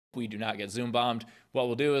we do not get Zoom bombed. What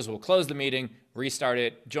we'll do is we'll close the meeting, restart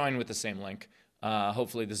it, join with the same link.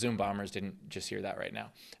 Hopefully the Zoom bombers didn't just hear that right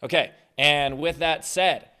now. Okay, and with that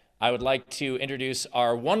said, I would like to introduce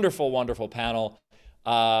our wonderful, wonderful panel.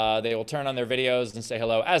 They will turn on their videos and say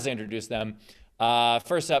hello as they introduce them.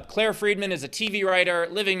 First up, Claire Friedman is a TV writer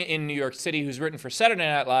living in New York City who's written for Saturday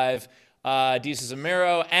Night Live, Desus and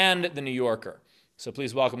Mero, and The New Yorker. So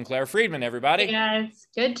please welcome Claire Friedman, everybody. Yeah, it's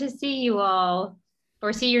good to see you all,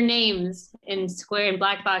 or see your names in square and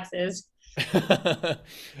black boxes.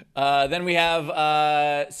 Then we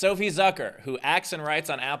have Sophie Zucker, who acts and writes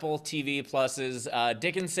on Apple TV Plus's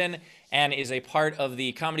Dickinson and is a part of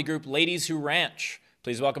the comedy group Ladies Who Ranch.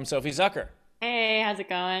 Please welcome Sophie Zucker. Hey, how's it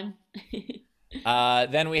going?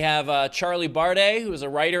 Then we have Charlie Bardey, who is a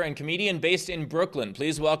writer and comedian based in Brooklyn.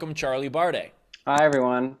 Please welcome Charlie Bardey. Hi,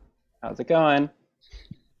 everyone. How's it going?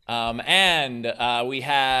 And we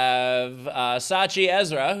have Sachi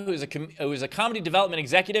Ezura, who is a comedy development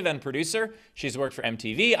executive and producer. She's worked for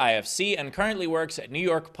MTV, IFC, and currently works at New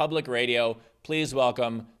York Public Radio. Please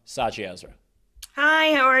welcome Sachi Ezura.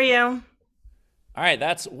 Hi, how are you? All right,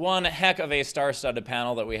 that's one heck of a star-studded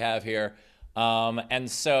panel that we have here.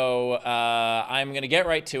 And so I'm going to get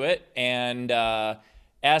right to it and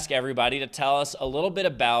ask everybody to tell us a little bit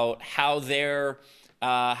about how their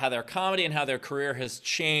comedy and how their career has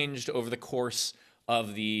changed over the course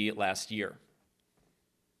of the last year.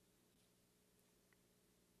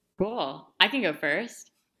 Cool. I can go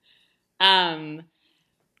first.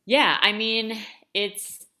 Yeah, I mean,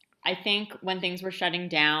 I think when things were shutting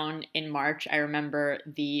down in March, I remember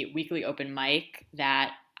the weekly open mic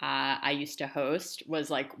that I used to host was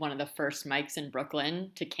like one of the first mics in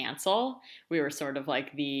Brooklyn to cancel. We were sort of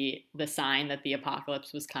like the sign that the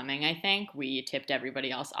apocalypse was coming, I think. We tipped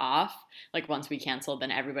everybody else off. Like once we canceled,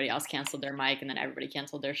 then everybody else canceled their mic and then everybody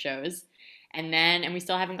canceled their shows. And we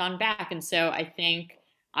still haven't gone back. And so I think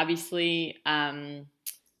obviously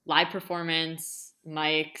live performance,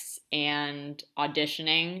 mics, and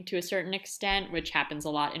auditioning to a certain extent, which happens a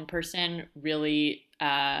lot in person, really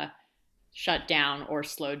shut down or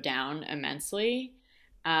slowed down immensely.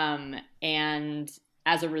 And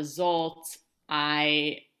as a result,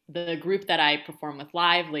 the group that I perform with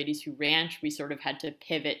live, Ladies Who Ranch, we sort of had to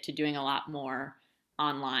pivot to doing a lot more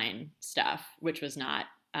online stuff, which was not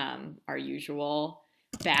our usual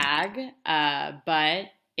bag. But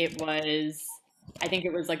I think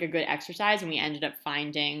it was like a good exercise, and we ended up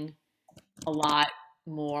finding a lot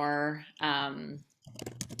more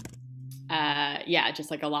just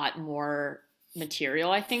like a lot more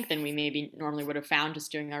material, I think, than we maybe normally would have found just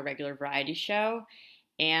doing our regular variety show.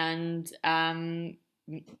 And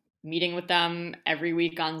meeting with them every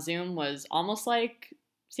week on Zoom was almost like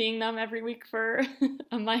seeing them every week for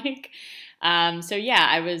a mic. So yeah,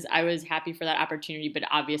 I was happy for that opportunity, but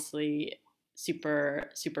obviously super,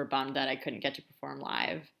 super bummed that I couldn't get to perform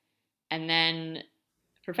live. And then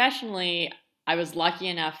professionally, I was lucky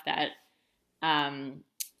enough that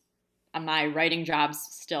my writing jobs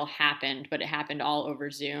still happened, but it happened all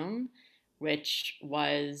over Zoom, which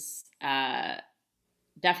was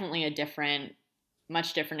definitely a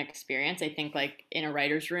much different experience. I think like in a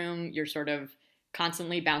writer's room, you're sort of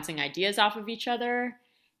constantly bouncing ideas off of each other,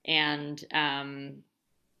 and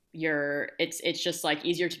it's just like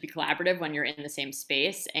easier to be collaborative when you're in the same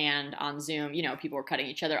space. And on Zoom, people were cutting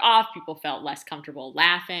each other off. People felt less comfortable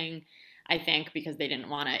laughing, I think, because they didn't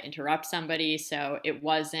want to interrupt somebody. So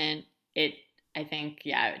I think,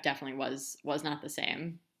 yeah, it definitely was not the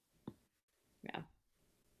same. Yeah.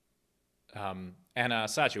 And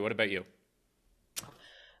Sachi, what about you?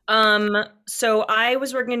 So I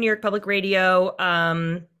was working in New York Public Radio,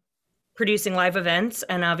 producing live events,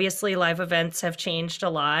 and obviously live events have changed a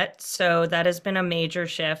lot. So that has been a major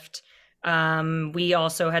shift. We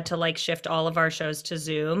also had to shift all of our shows to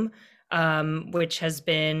Zoom, which has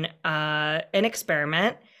been an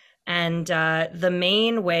experiment. And the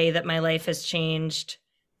main way that my life has changed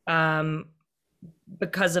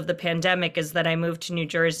because of the pandemic is that I moved to New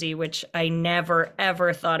Jersey, which I never,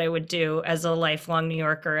 ever thought I would do as a lifelong New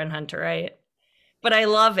Yorker and Hunterite. But I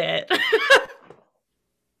love it.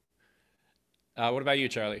 What about you,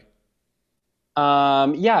 Charlie?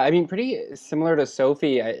 Yeah, I mean, pretty similar to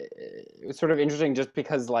Sophie. It was sort of interesting just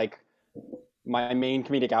because my main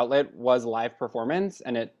comedic outlet was live performance,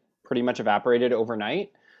 and it pretty much evaporated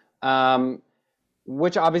overnight.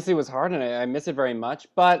 Which obviously was hard, and I miss it very much.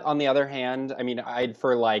 But on the other hand, I mean, I'd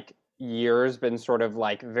for years been sort of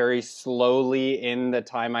very slowly in the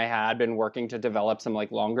time I had been working to develop some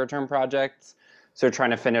longer term projects. So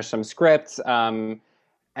trying to finish some scripts.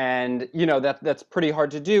 And that's pretty hard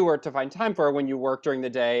to do or to find time for when you work during the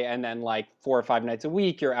day and then like 4 or 5 nights a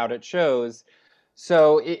week you're out at shows.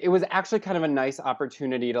 So it was actually kind of a nice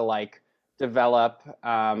opportunity to like develop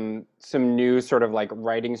some new sort of like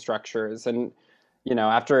writing structures. And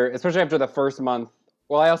especially after the first month,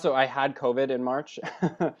 well, I had COVID in March,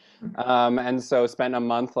 and so spent a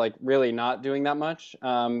month like really not doing that much.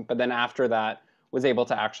 But then after that, was able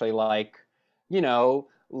to actually like,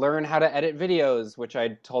 learn how to edit videos, which I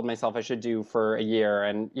told myself I should do for a year.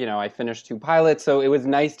 And I finished 2 pilots, so it was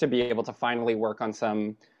nice to be able to finally work on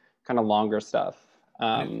some kind of longer stuff.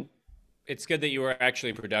 It's good that you were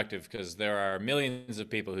actually productive, because there are millions of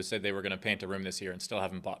people who said they were going to paint a room this year and still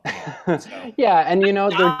haven't bought paint. So. Yeah, and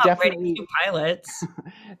they're definitely 2 pilots.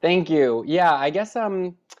 Thank you. Yeah, I guess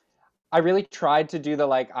I really tried to do the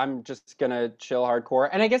like I'm just gonna chill hardcore,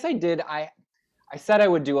 and I guess I did. I said I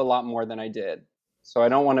would do a lot more than I did. So I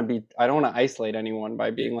don't want to isolate anyone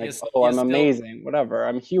by being like, I'm amazing, whatever.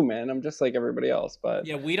 I'm human. I'm just like everybody else. But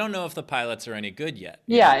yeah, we don't know if the pilots are any good yet.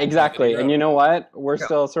 Yeah, exactly. And you know what? We're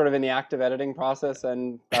still sort of in the active editing process,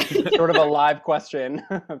 and that's sort of a live question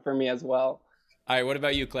for me as well. All right, what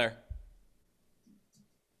about you, Claire?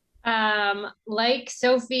 Like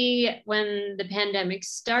Sophie, when the pandemic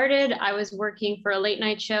started, I was working for a late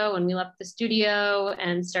night show and we left the studio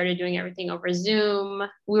and started doing everything over Zoom.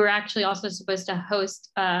 We were actually also supposed to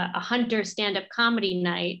host a Hunter stand-up comedy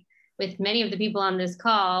night with many of the people on this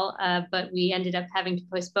call, but we ended up having to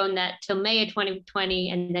postpone that till May of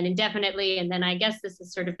 2020 and then indefinitely. And then I guess this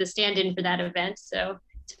is sort of the stand-in for that event. So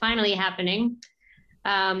it's finally happening.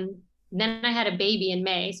 Then I had a baby in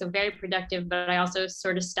May, so very productive, but I also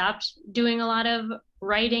sort of stopped doing a lot of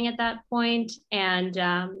writing at that point. And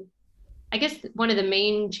I guess one of the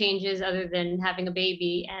main changes, other than having a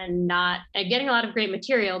baby and not getting a lot of great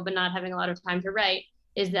material, but not having a lot of time to write,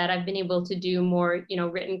 is that I've been able to do more,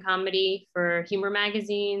 written comedy for humor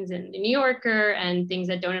magazines and the New Yorker and things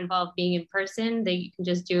that don't involve being in person that you can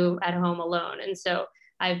just do at home alone. And so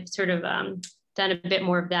I've sort of done a bit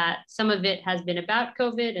more of that. Some of it has been about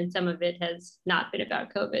COVID and some of it has not been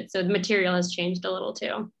about COVID. So the material has changed a little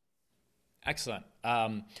too. Excellent.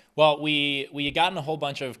 Well, we gotten a whole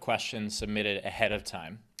bunch of questions submitted ahead of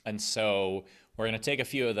time. And so we're going to take a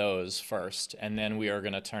few of those first, and then we are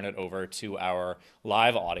going to turn it over to our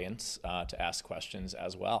live audience to ask questions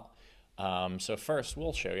as well. So first,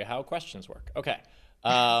 we'll show you how questions work. Okay.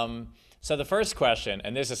 So the first question,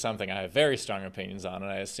 and this is something I have very strong opinions on,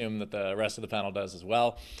 and I assume that the rest of the panel does as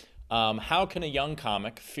well. How can a young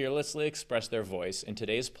comic fearlessly express their voice in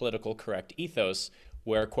today's political correct ethos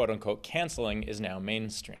where quote unquote canceling is now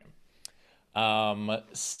mainstream?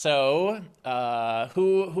 So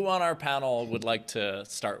who on our panel would like to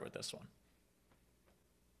start with this one?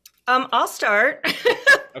 I'll start.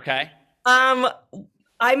 Okay.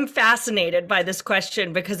 I'm fascinated by this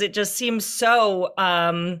question because it just seems so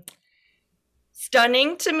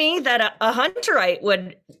stunning to me that a Hunterite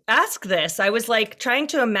would ask this. I was like trying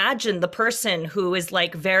to imagine the person who is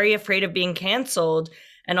like very afraid of being canceled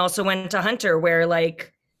and also went to Hunter, where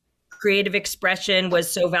like creative expression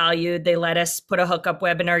was so valued. They let us put a hookup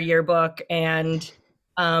web in our yearbook, and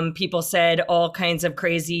people said all kinds of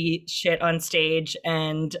crazy shit on stage.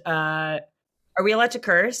 And are we allowed to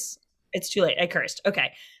curse? It's too late. I cursed.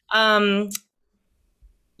 Okay.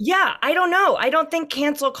 Yeah, I don't know. I don't think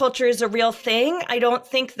cancel culture is a real thing. I don't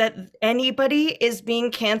think that anybody is being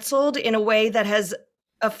canceled in a way that has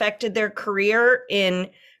affected their career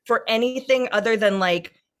for anything other than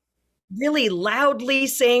like really loudly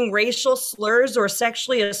saying racial slurs or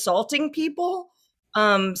sexually assaulting people.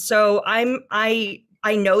 So I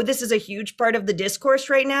know this is a huge part of the discourse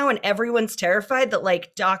right now, and everyone's terrified that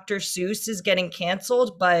like Dr. Seuss is getting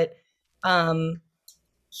canceled, but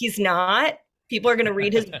he's not. People are going to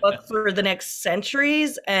read his book for the next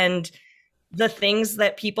centuries, and the things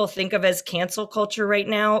that people think of as cancel culture right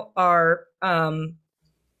now are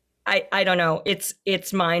I don't know.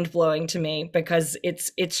 It's mind blowing to me because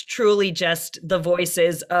it's truly just the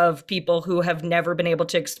voices of people who have never been able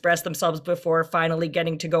to express themselves before finally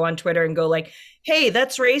getting to go on Twitter and go like, hey,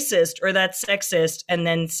 that's racist or that's sexist. And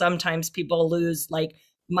then sometimes people lose like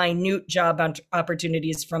minute job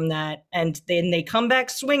opportunities from that. And then they come back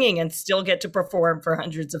swinging and still get to perform for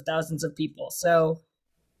hundreds of thousands of people. So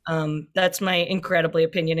that's my incredibly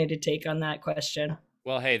opinionated take on that question.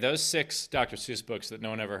 Well, hey, those 6 Dr. Seuss books that no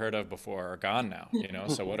one ever heard of before are gone now,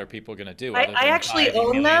 so what are people going to do? I actually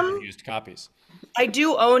own them. Used copies. I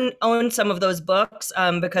do own some of those books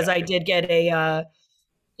because I did get a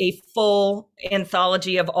full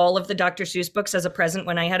anthology of all of the Dr. Seuss books as a present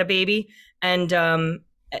when I had a baby. And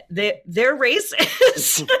they're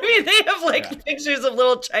racist. I mean, they have like pictures of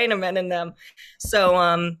little Chinamen in them. So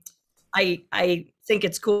I think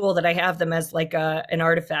it's cool that I have them as like an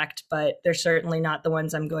artifact, but they're certainly not the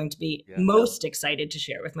ones I'm going to be most excited to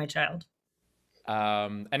share with my child.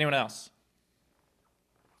 Anyone else?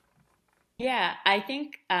 Yeah, I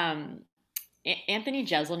think Anthony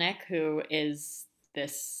Jeselnik, who is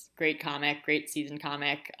this great comic, great seasoned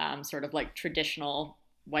comic, sort of like traditional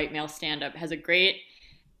white male stand-up, has a great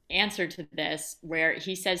answer to this where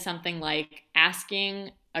he says something like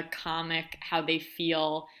asking a comic how they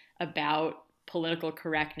feel about political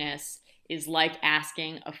correctness is like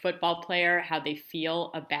asking a football player how they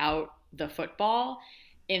feel about the football,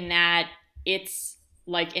 in that it's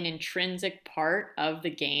like an intrinsic part of the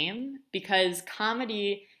game, because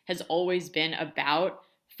comedy has always been about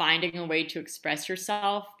finding a way to express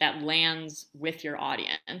yourself that lands with your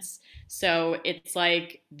audience. So it's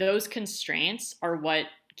like those constraints are what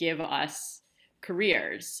give us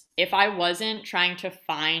careers. If I wasn't trying to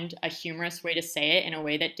find a humorous way to say it in a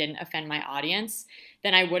way that didn't offend my audience,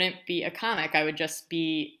 then I wouldn't be a comic. I would just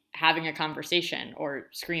be having a conversation or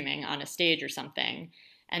screaming on a stage or something.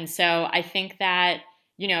 And so I think that,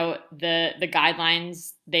 you know, the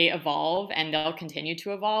guidelines, they evolve and they'll continue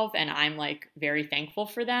to evolve, and I'm like very thankful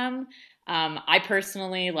for them. I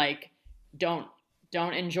personally like don't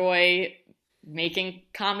enjoy making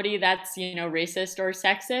comedy that's, you know, racist or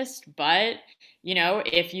sexist, but you know,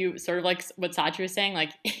 if you sort of like what Sachi was saying,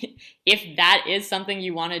 like if that is something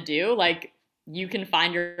you want to do, like you can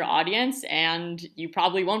find your audience and you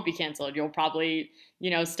probably won't be canceled. You'll probably, you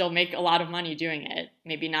know, still make a lot of money doing it.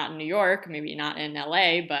 Maybe not in New York, maybe not in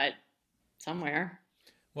LA, but somewhere.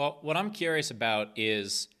 Well, what I'm curious about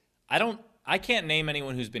is I can't name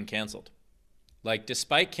anyone who's been canceled. Like,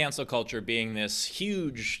 despite cancel culture being this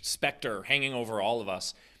huge specter hanging over all of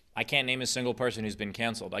us, I can't name a single person who's been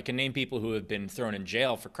canceled. I can name people who have been thrown in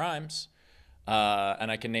jail for crimes,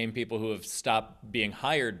 and I can name people who have stopped being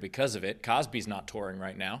hired because of it. Cosby's not touring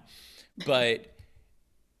right now. But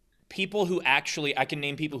people who actually, I can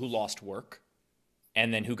name people who lost work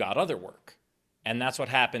and then who got other work. And that's what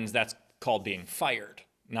happens. That's called being fired,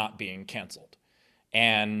 not being canceled.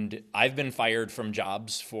 And I've been fired from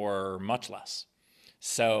jobs for much less.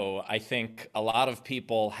 So I think a lot of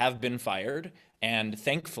people have been fired, and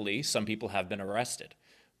thankfully some people have been arrested.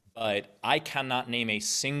 But I cannot name a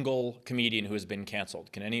single comedian who has been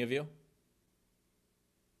canceled. Can any of you?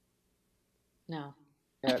 No.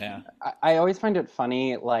 Yeah. I always find it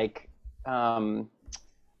funny, like, I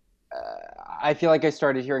feel like I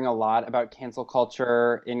started hearing a lot about cancel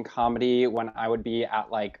culture in comedy when I would be at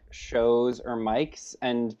like shows or mics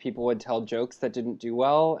and people would tell jokes that didn't do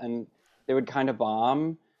well and they would kind of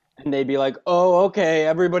bomb and they'd be like, oh, okay,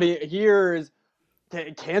 everybody here is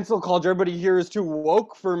cancel culture, everybody here is too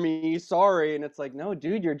woke for me, sorry. And it's like, no,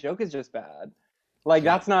 dude, your joke is just bad. Like,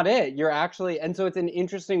 that's not it. You're actually, and so it's an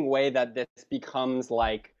interesting way that this becomes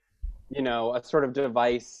like, you know, a sort of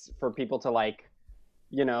device for people to like,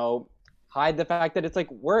 you know, hide the fact that it's like,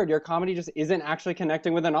 word, your comedy just isn't actually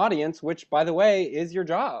connecting with an audience, which, by the way, is your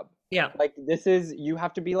job. Yeah. Like, this is, you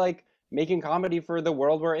have to be like making comedy for the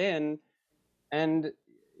world we're in. And,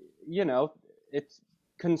 you know, it's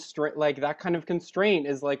constraint, like that kind of constraint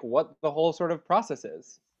is like what the whole sort of process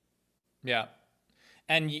is. Yeah.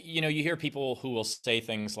 And, you know, you hear people who will say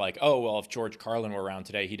things like, oh, well, if George Carlin were around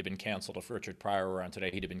today, he'd have been canceled. If Richard Pryor were around today,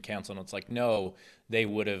 he'd have been canceled. And it's like, no, they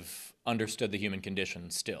would have understood the human condition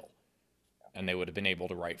still. And they would have been able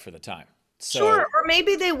to write for the time. So, sure, or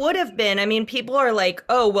maybe they would have been. I mean, people are like,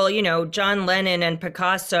 oh, well, you know, John Lennon and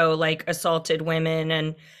Picasso like assaulted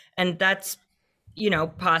women and that's, you know,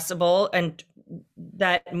 possible. And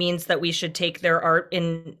that means that we should take their art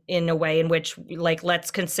in a way in which, like, let's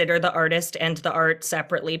consider the artist and the art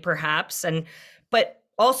separately, perhaps. But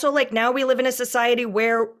also, like, now we live in a society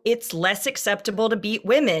where it's less acceptable to beat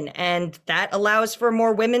women, and that allows for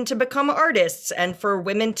more women to become artists and for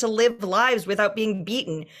women to live lives without being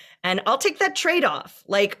beaten. And I'll take that trade-off.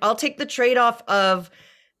 Like, I'll take the trade-off of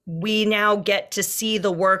we now get to see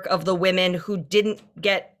the work of the women who didn't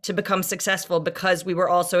get to become successful because we were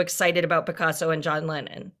also excited about Picasso and John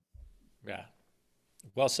Lennon. Yeah,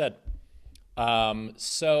 well said.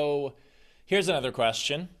 So here's another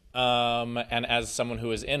question. And as someone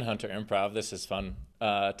who is in Hunter Improv, this is fun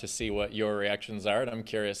to see what your reactions are. And I'm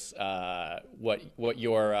curious what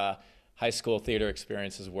your high school theater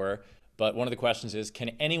experiences were. But one of the questions is, can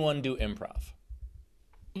anyone do improv?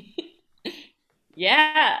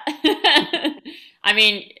 Yeah. I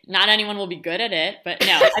mean, not anyone will be good at it, but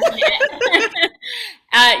no.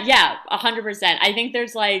 Yeah, 100%. I think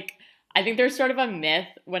there's like, I think there's sort of a myth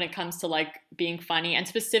when it comes to like being funny, and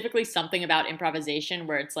specifically something about improvisation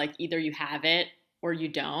where it's like either you have it or you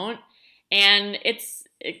don't. And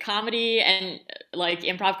comedy, and like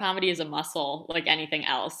improv comedy is a muscle like anything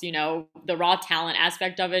else. You know, the raw talent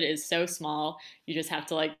aspect of it is so small. You just have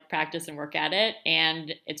to like practice and work at it.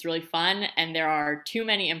 And it's really fun. And there are too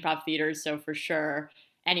many improv theaters. So for sure,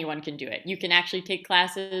 anyone can do it. You can actually take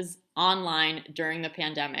classes online during the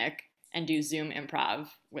pandemic and do Zoom improv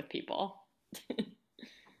with people.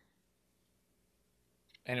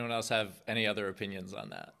 Anyone else have any other opinions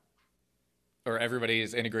on that? Or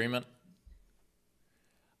everybody's in agreement?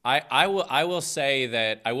 I will say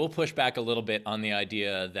that I will push back a little bit on the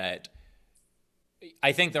idea that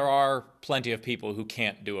I think there are plenty of people who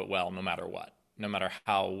can't do it well no matter what, no matter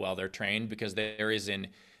how well they're trained, because there is an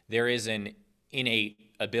innate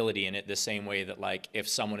ability in it, the same way that like if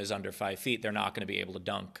someone is under 5 feet, they're not going to be able to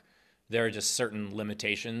dunk. There are just certain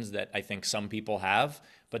limitations that I think some people have,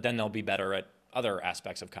 but then they'll be better at other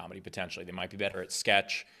aspects of comedy potentially. They might be better at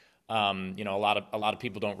sketch. You know, a lot of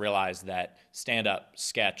people don't realize that stand-up,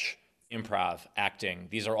 sketch, improv, acting,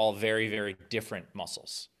 these are all very, very different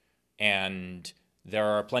muscles. And there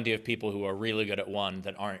are plenty of people who are really good at one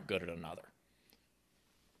that aren't good at another.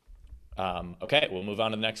 Okay, we'll move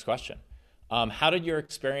on to the next question. How did your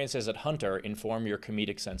experiences at Hunter inform your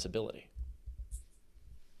comedic sensibility?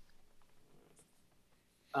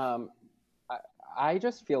 I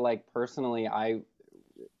just feel like personally, I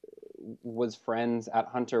was friends at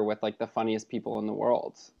Hunter with like the funniest people in the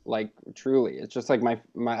world. Like truly, it's just like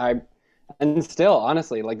and still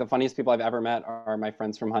honestly, like the funniest people I've ever met are my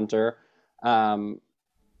friends from Hunter. And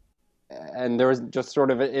there was just sort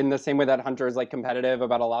of in the same way that Hunter is like competitive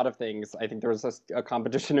about a lot of things. I think there was a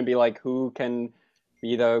competition to be like, who can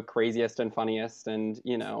be the craziest and funniest and,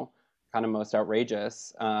 you know, kind of most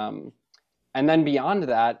outrageous. And then beyond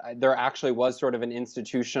that, there actually was sort of an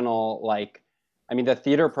institutional, like, I mean, the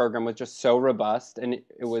theater program was just so robust and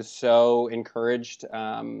it was so encouraged.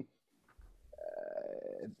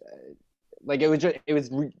 Like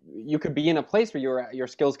you could be in a place where your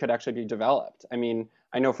skills could actually be developed. I mean,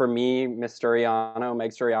 I know for me, Meg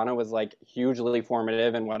Storiano was like hugely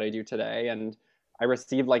formative in what I do today. And I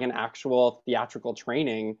received like an actual theatrical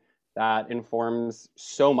training that informs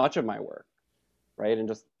so much of my work, right?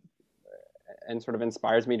 And sort of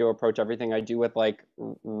inspires me to approach everything I do with like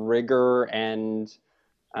rigor and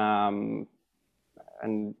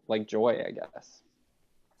like joy, I guess.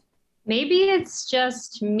 Maybe it's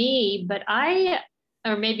just me,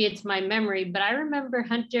 or maybe it's my memory, but I remember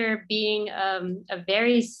Hunter being a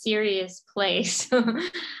very serious place.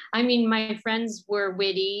 I mean, my friends were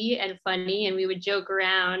witty and funny and we would joke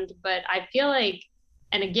around, but I feel like,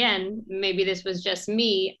 and again, maybe this was just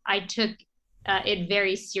me, I took it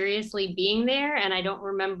very seriously being there, and I don't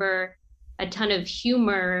remember a ton of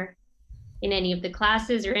humor in any of the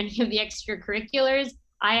classes or any of the extracurriculars.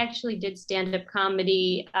 I actually did stand-up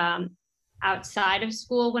comedy outside of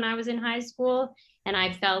school when I was in high school, and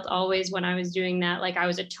I felt always when I was doing that like I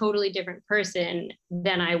was a totally different person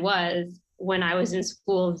than I was when I was in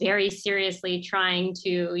school, very seriously trying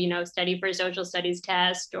to, you know, study for a social studies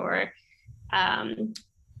test, or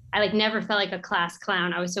I like never felt like a class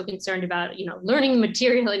clown. I was so concerned about, you know, learning the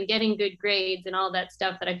material and getting good grades and all that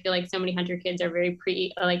stuff that I feel like so many Hunter kids are very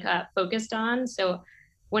focused on. So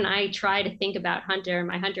when I try to think about Hunter,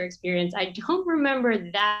 my Hunter experience, I don't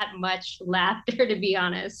remember that much laughter, to be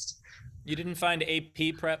honest. You didn't find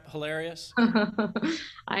AP prep hilarious?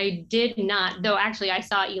 I did not, though actually I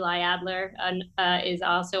saw Eli Adler is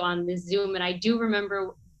also on this Zoom, and I do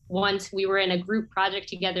remember once we were in a group project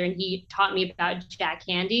together and he taught me about Jack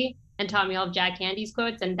Handey and taught me all of Jack Handey's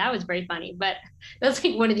quotes, and that was very funny. But that's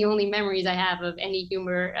like one of the only memories I have of any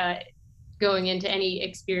humor going into any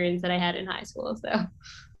experience that I had in high school. So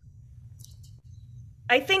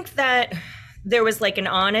I think that there was like an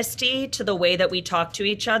honesty to the way that we talked to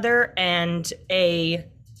each other, and a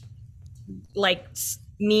like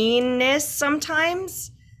meanness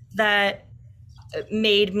sometimes that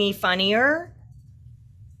made me funnier.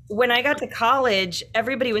 When I got to college,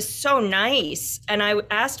 everybody was so nice. And I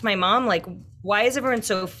asked my mom, like, why is everyone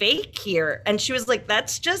so fake here? And she was like,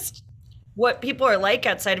 that's just what people are like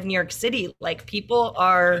outside of New York City. Like, people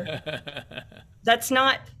are, that's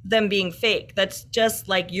not them being fake. That's just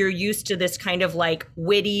like, you're used to this kind of like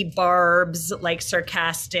witty barbs, like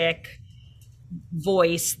sarcastic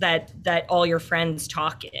voice that all your friends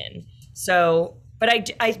talk in. So, but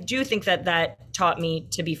I do think that taught me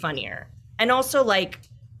to be funnier. And also like,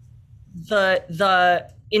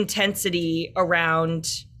 the intensity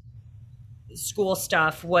around school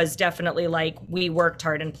stuff was definitely like we worked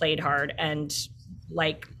hard and played hard, and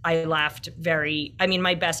like I laughed I mean,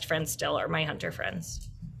 my best friends still are my Hunter friends.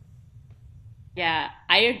 Yeah,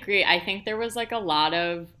 I agree. I think there was like a lot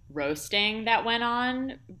of roasting that went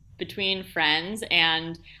on between friends,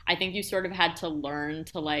 and I think you sort of had to learn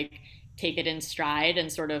to like take it in stride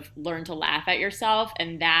and sort of learn to laugh at yourself.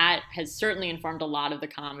 And that has certainly informed a lot of the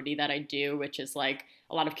comedy that I do, which is like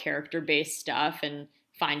a lot of character-based stuff and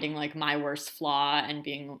finding like my worst flaw and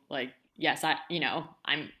being like, yes, I'm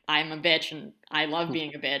a bitch and I love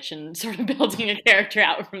being a bitch and sort of building a character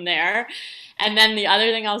out from there. And then the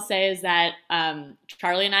other thing I'll say is that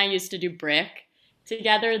Charlie and I used to do Brick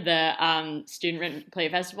together, the student written play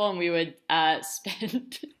festival, and we would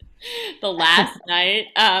spend the last night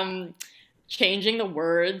changing the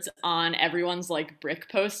words on everyone's like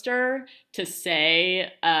Brick poster to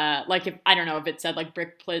say like, if I don't know if it said like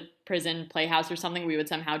Prison Playhouse or something, we would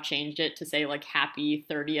somehow change it to say like happy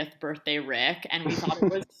 30th birthday Rick, and we thought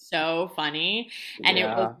it was so funny. And it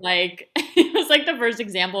was like the first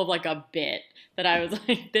example of like a bit that I was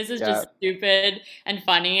like, this is just stupid and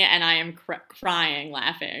funny, and I am crying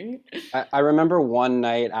laughing. I remember one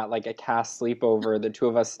night at like a cast sleepover, the two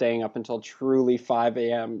of us staying up until truly 5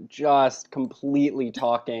 a.m. just completely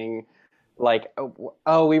talking. Like,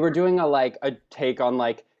 we were doing a take on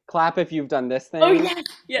like clap if you've done this thing. Oh yeah,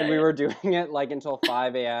 yeah. And we were doing it like until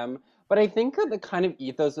 5 a.m. But I think the kind of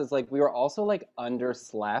ethos was like we were also like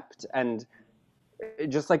underslept and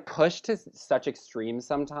just like pushed to such extremes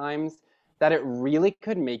sometimes that it really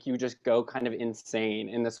could make you just go kind of insane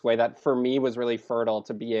in this way that for me was really fertile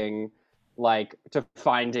to being like to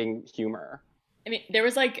finding humor. I mean, there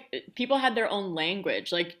was like people had their own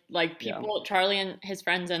language, like people, Charlie and his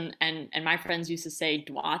friends and my friends used to say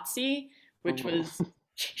 "dwatsy," which was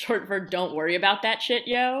short for "don't worry about that shit,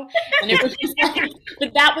 yo." And it was just like,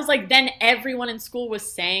 but that was like then everyone in school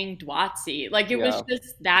was saying "dwatsy," like it was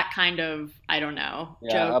just that kind of, I don't know,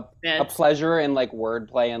 joke. A pleasure in like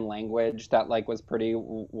wordplay and language that like was pretty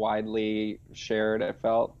widely shared. It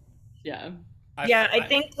felt. Yeah. I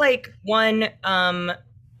think like one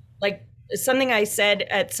like something I said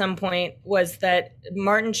at some point was that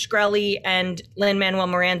Martin Shkreli and Lin-Manuel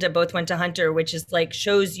Miranda both went to Hunter, which is like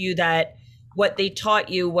shows you that what they taught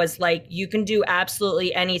you was like you can do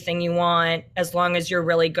absolutely anything you want as long as you're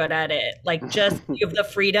really good at it. Like just you have the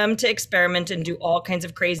freedom to experiment and do all kinds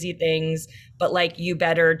of crazy things, but like you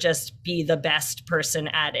better just be the best person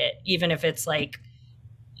at it, even if it's like,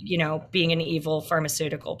 you know, being an evil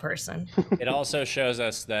pharmaceutical person. It also shows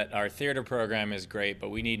us that our theater program is great, but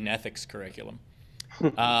we need an ethics curriculum.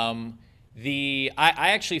 I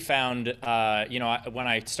actually found, when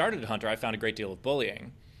I started at Hunter, I found a great deal of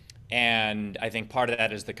bullying. And I think part of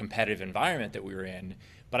that is the competitive environment that we were in.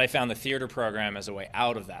 But I found the theater program as a way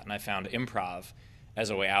out of that. And I found improv as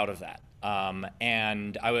a way out of that.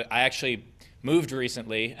 And I actually moved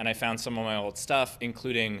recently, and I found some of my old stuff,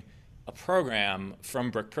 including a program from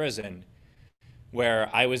Brick Prison where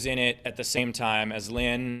I was in it at the same time as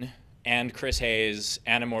Lynn and Chris Hayes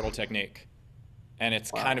and Immortal Technique. And it's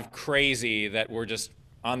kind of crazy that we're just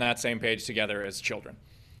on that same page together as children.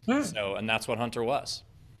 So, and that's what Hunter was.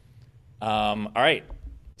 All right,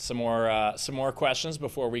 some more questions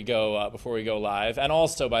before we go live. And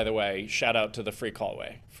also, by the way, shout out to the Free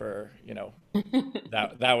Callway for,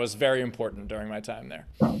 that was very important during my time there.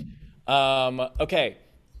 Okay.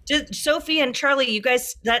 Did Sophie and Charlie, you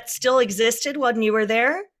guys, that still existed when you were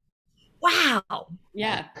there? Wow.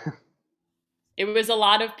 Yeah. It was a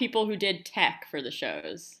lot of people who did tech for the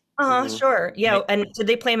shows. Sure. Yeah. And did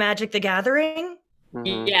they play Magic the Gathering?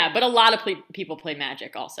 Yeah, but a lot of people play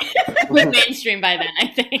Magic also. We're mainstream by then, I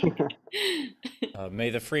think. May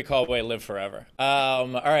the Free Callway live forever. All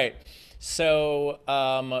right. So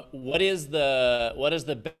what is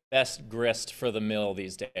the best grist for the mill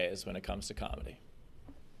these days when it comes to comedy?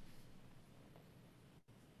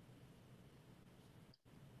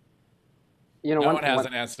 No one has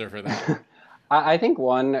an answer for that. I think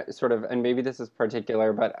one sort of, and maybe this is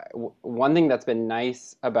particular, but one thing that's been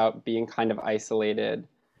nice about being kind of isolated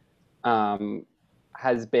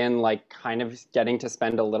has been like kind of getting to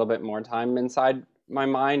spend a little bit more time inside my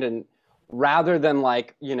mind. And rather than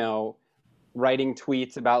like, writing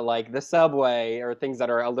tweets about like the subway or things that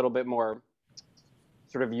are a little bit more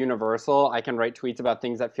sort of universal, I can write tweets about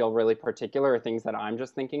things that feel really particular or things that I'm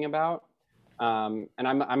just thinking about. And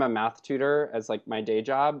I'm a math tutor as like my day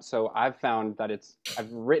job. So I've found that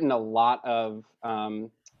I've written a lot of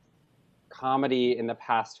comedy in the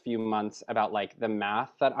past few months about like the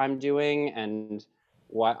math that I'm doing and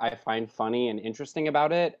what I find funny and interesting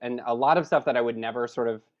about it. And a lot of stuff that I would never sort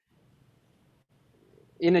of,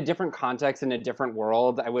 in a different context, in a different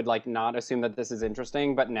world, I would like not assume that this is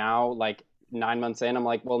interesting. But now like 9 months in, I'm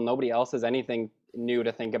like, well, nobody else has anything new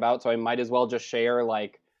to think about, so I might as well just share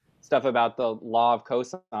like stuff about the law of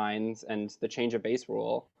cosines and the change of base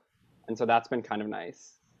rule. And so that's been kind of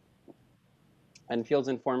nice. And feels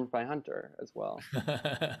informed by Hunter as well.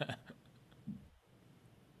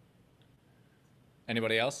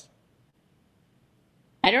 Anybody else?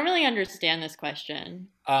 I don't really understand this question.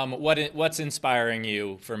 What's inspiring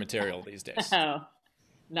you for material these days? Oh,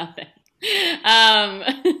 nothing.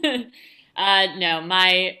 No,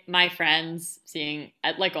 my friends, seeing,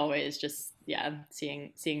 like always, just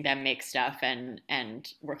seeing them make stuff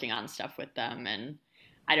and working on stuff with them, and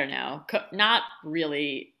I don't know, not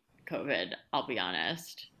really COVID, I'll be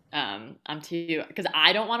honest. I'm too, because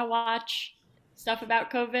I don't want to watch stuff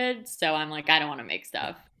about COVID, so I'm like, I don't want to make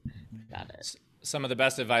stuff about it. Some of the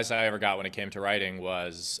best advice I ever got when it came to writing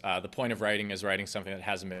was the point of writing is writing something that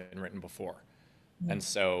hasn't been written before. Mm-hmm. And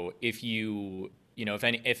so if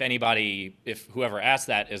whoever asked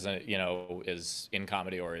that is in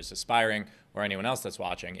comedy or is aspiring, or anyone else that's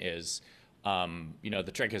watching is,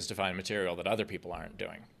 the trick is to find material that other people aren't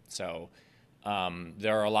doing. So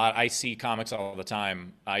there are I see comics all the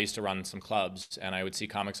time. I used to run some clubs, and I would see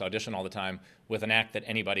comics audition all the time with an act that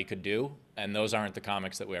anybody could do, and those aren't the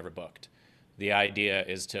comics that we ever booked. The idea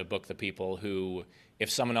is to book the people who,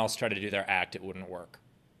 if someone else tried to do their act, it wouldn't work.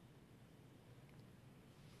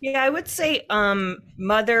 Yeah, I would say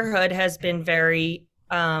motherhood has been very,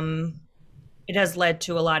 it has led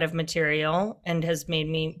to a lot of material and has made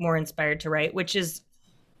me more inspired to write, which is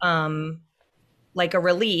like a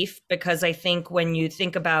relief, because I think when you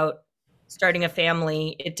think about starting a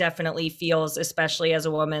family, it definitely feels, especially as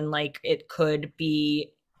a woman, like it could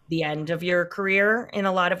be the end of your career in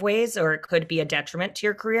a lot of ways, or it could be a detriment to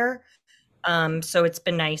your career. So it's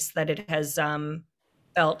been nice that it has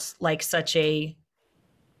felt like such a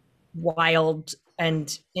wild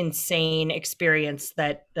and insane experience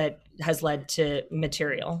that has led to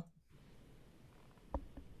material.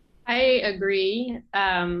 I agree.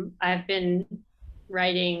 I've been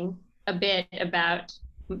writing a bit about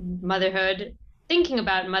motherhood, thinking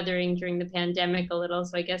about mothering during the pandemic a little.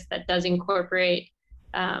 So I guess that does incorporate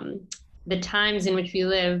the times in which we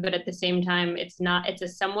live, but at the same time, it's a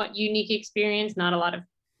somewhat unique experience. Not a lot of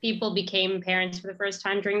people became parents for the first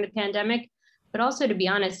time during the pandemic. But also, to be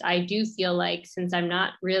honest, I do feel like since I'm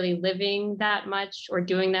not really living that much or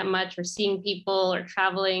doing that much or seeing people or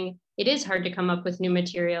traveling, it is hard to come up with new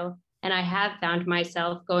material. And I have found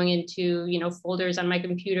myself going into, folders on my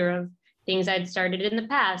computer of things I'd started in the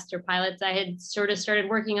past or pilots I had sort of started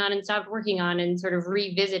working on and stopped working on, and sort of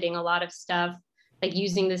revisiting a lot of stuff, like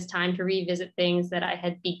using this time to revisit things that I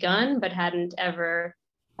had begun but hadn't ever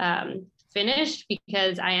finished,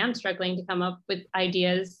 because I am struggling to come up with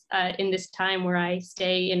ideas in this time where I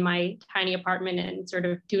stay in my tiny apartment and sort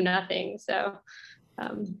of do nothing. So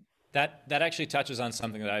that actually touches on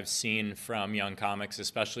something that I've seen from young comics,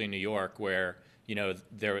 especially in New York, where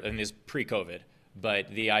there, and this pre-COVID, but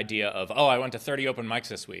the idea of, I went to 30 open mics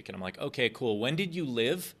this week, and I'm like, okay, cool. When did you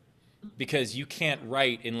live? Because you can't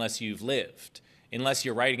write unless you've lived, unless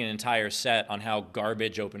you're writing an entire set on how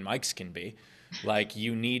garbage open mics can be. Like,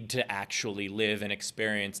 you need to actually live and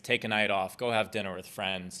experience, take a night off, go have dinner with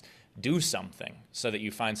friends, do something so that you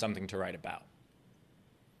find something to write about.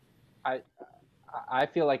 I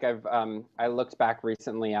feel like I looked back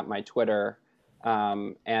recently at my Twitter,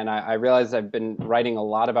 and I realized I've been writing a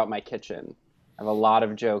lot about my kitchen. I have a lot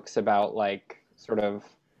of jokes about, like, sort of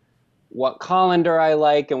what colander I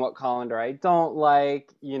like and what colander I don't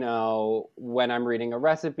like, when I'm reading a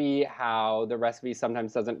recipe, how the recipe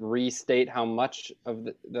sometimes doesn't restate how much of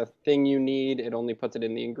the thing you need, it only puts it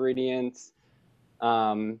in the ingredients.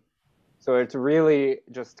 So it's really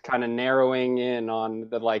just kind of narrowing in on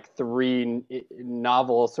the, like, 3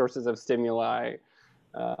 novel sources of stimuli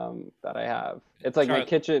that I have. It's like my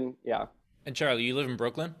kitchen, yeah. And Charlie, you live in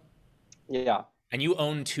Brooklyn? Yeah. And you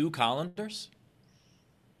own 2 colanders?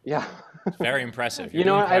 Yeah. Very impressive.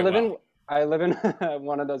 I live in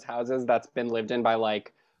one of those houses that's been lived in by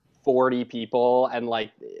like 40 people, and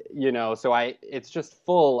so it's just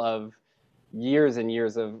full of years and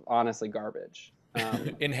years of honestly garbage.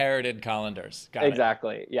 Inherited colanders. Got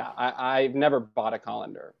exactly. It. Yeah. I've never bought a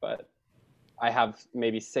colander, but I have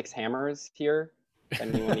maybe 6 hammers here. If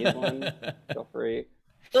anyone needs one, feel free.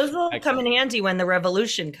 Those will come in handy when the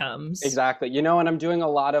revolution comes. Exactly. And I'm doing a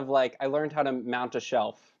lot of, like, I learned how to mount a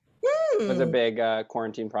shelf. It was a big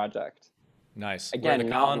quarantine project. Nice. Again, where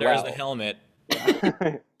the colander is the helmet.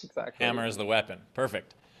 Yeah. Exactly. Hammer is the weapon.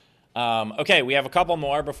 Perfect. Okay, we have a couple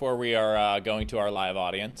more before we are going to our live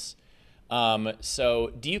audience.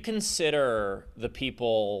 So do you consider the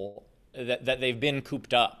people that they've been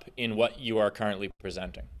cooped up in what you are currently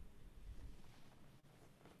presenting?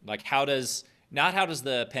 Like, how does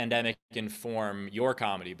the pandemic inform your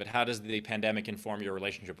comedy, but how does the pandemic inform your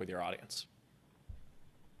relationship with your audience?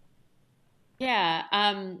 Yeah.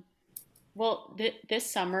 Well, this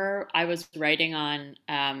summer I was writing on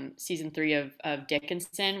season 3 of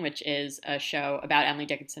Dickinson, which is a show about Emily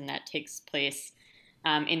Dickinson that takes place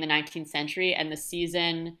in the 19th century. And the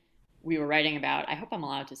season we were writing about, I hope I'm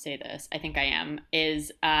allowed to say this, I think I am,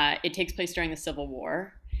 is it takes place during the Civil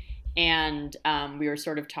War. And we were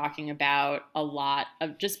sort of talking about a lot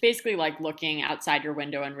of just basically like looking outside your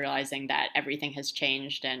window and realizing that everything has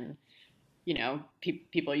changed, and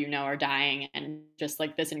people are dying, and just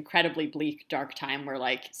like this incredibly bleak, dark time where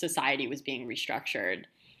like society was being restructured.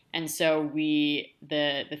 And so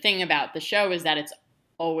the thing about the show is that it's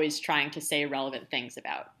always trying to say relevant things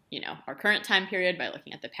about our current time period by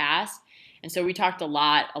looking at the past. And so we talked a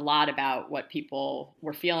lot about what people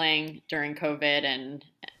were feeling during COVID,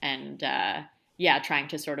 and trying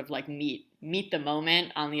to sort of like meet the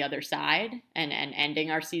moment on the other side, and ending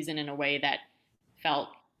our season in a way that felt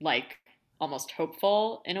like almost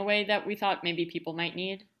hopeful, in a way that we thought maybe people might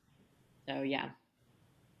need. So yeah.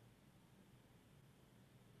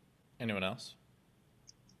 Anyone else?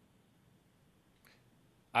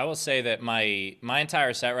 I will say that my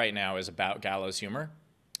entire set right now is about gallows humor,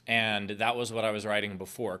 and that was what I was writing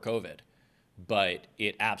before COVID, but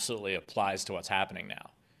it absolutely applies to what's happening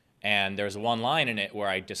now. And there's one line in it where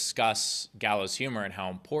I discuss gallows humor and how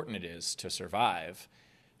important it is to survive.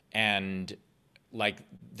 And like,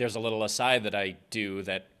 there's a little aside that I do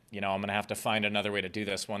that, I'm going to have to find another way to do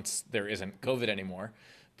this once there isn't COVID anymore.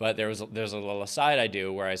 But there's a little aside I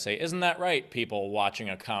do where I say, isn't that right, people watching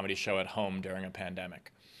a comedy show at home during a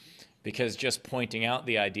pandemic? Because just pointing out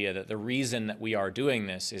the idea that the reason that we are doing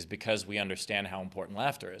this is because we understand how important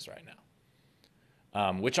laughter is right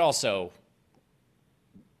now. Which also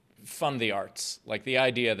fund the arts. Like the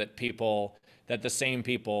idea that the same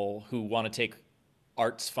people who want to take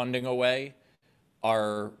arts funding away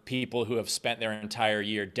are people who have spent their entire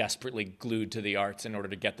year desperately glued to the arts in order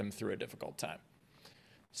to get them through a difficult time.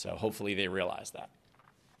 So hopefully they realize that.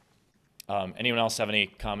 Anyone else have any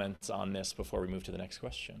comments on this before we move to the next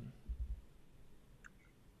question?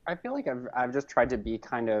 I feel like I've just tried to be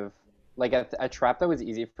kind of like a trap that was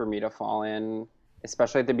easy for me to fall in,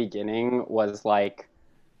 especially at the beginning, was like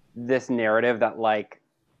this narrative that like,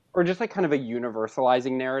 or just like kind of a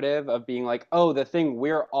universalizing narrative of being like, oh, the thing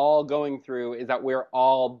we're all going through is that we're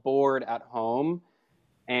all bored at home.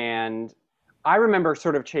 And I remember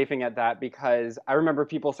sort of chafing at that, because I remember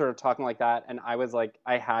people sort of talking like that, and I was like,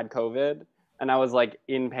 I had COVID and I was like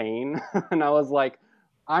in pain and I was like,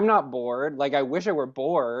 I'm not bored. Like, I wish I were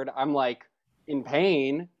bored. I'm like in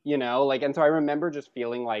pain, like, and so I remember just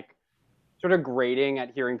feeling like sort of grating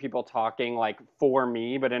at hearing people talking like for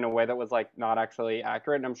me, but in a way that was like not actually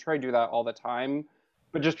accurate. And I'm sure I do that all the time,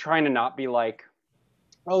 but just trying to not be like,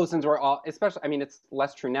 oh, since we're all, especially, I mean, it's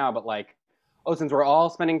less true now, but like, oh, since we're all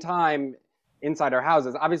spending time inside our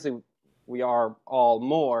houses, obviously we are all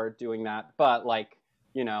more doing that, but like,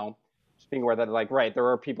 just being aware that like, right, there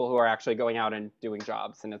are people who are actually going out and doing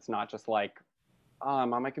jobs, and it's not just like, oh,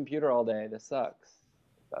 I'm on my computer all day, this sucks.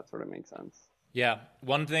 That sort of makes sense. Yeah,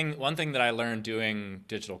 one thing that I learned doing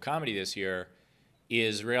digital comedy this year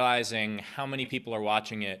is realizing how many people are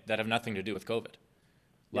watching it that have nothing to do with COVID.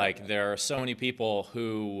 Like, there are so many people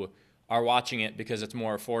who are watching it because it's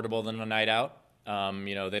more affordable than a night out.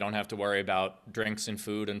 They don't have to worry about drinks and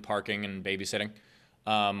food and parking and babysitting.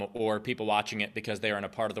 Or people watching it because they're in a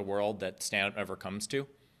part of the world that stand-up never comes to,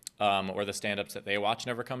 or the stand-ups that they watch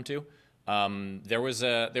never come to. There was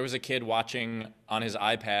a kid watching on his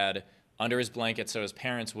iPad under his blanket so his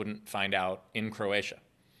parents wouldn't find out, in Croatia.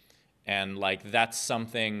 And like, that's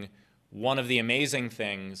something, one of the amazing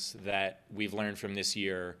things that we've learned from this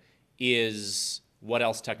year is what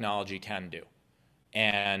else technology can do.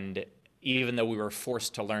 And even though we were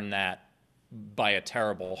forced to learn that by a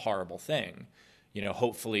terrible, horrible thing,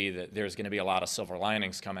 hopefully that there's going to be a lot of silver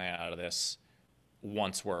linings coming out of this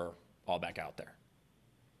once we're all back out there.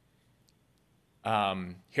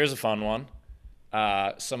 Here's a fun one.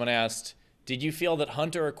 Someone asked, did you feel that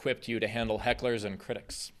Hunter equipped you to handle hecklers and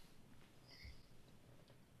critics?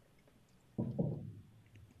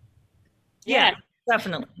 Yeah,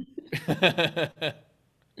 definitely.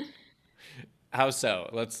 How so?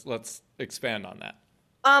 Let's expand on that.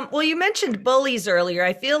 Well, you mentioned bullies earlier.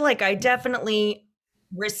 I feel like I definitely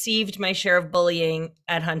received my share of bullying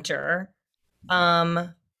at Hunter. I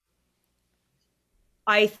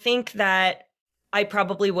think that I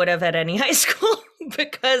probably would have at any high school,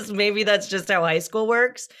 because maybe that's just how high school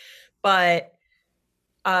works. but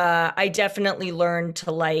I definitely learned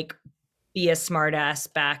to like be a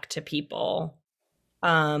smartass back to people.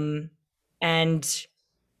 And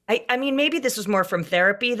I mean, maybe this was more from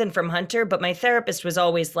therapy than from Hunter, but my therapist was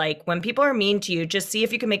always like, when people are mean to you, just see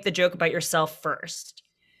if you can make the joke about yourself first.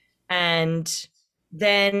 And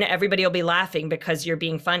then everybody will be laughing because you're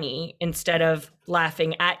being funny instead of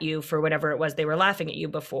laughing at you for whatever it was they were laughing at you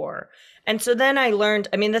before. And so then I learned,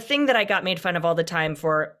 I mean, the thing that I got made fun of all the time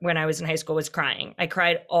for when I was in high school was crying. I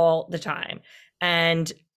cried all the time.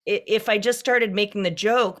 And if I just started making the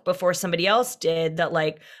joke before somebody else did that,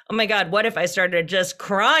 like, oh my God, what if I started just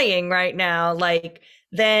crying right now? Like,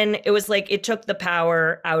 then it was like it took the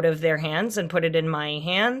power out of their hands and put it in my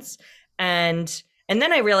hands. And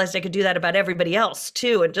then I realized I could do that about everybody else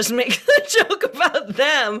too, and just make the joke about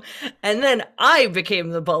them. And then I became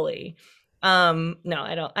the bully. No,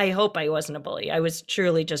 I don't. I hope I wasn't a bully. I was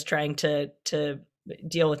truly just trying to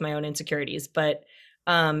deal with my own insecurities. But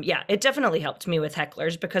yeah, it definitely helped me with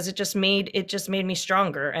hecklers because it just made me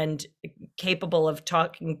stronger and capable of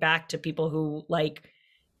talking back to people who like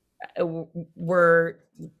were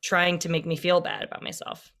trying to make me feel bad about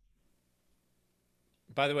myself.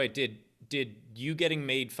 By the way, did you getting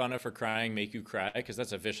made fun of for crying make you cry? Because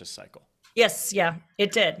that's a vicious cycle. Yes, yeah,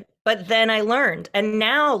 it did. But then I learned. And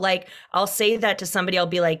now, like, I'll say that to somebody, I'll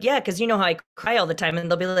be like, yeah, because you know how I cry all the time. And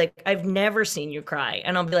they'll be like, I've never seen you cry.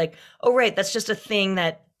 And I'll be like, oh, right, that's just a thing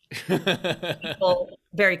that people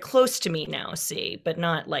very close to me now see, but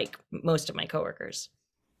not like most of my coworkers.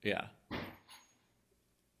 Yeah.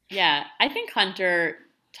 Yeah, I think Hunter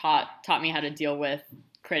taught me how to deal with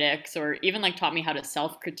critics, or even like taught me how to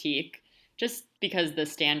self-critique, just because the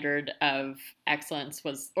standard of excellence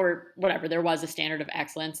was, or whatever, there was a standard of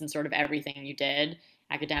excellence in sort of everything you did,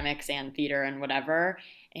 academics and theater and whatever.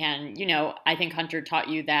 And, you know, I think Hunter taught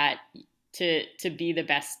you that to be the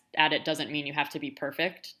best at it doesn't mean you have to be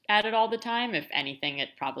perfect at it all the time. If anything, it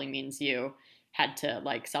probably means you had to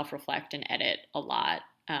like self-reflect and edit a lot.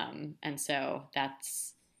 And so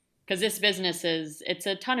that's, because this business it's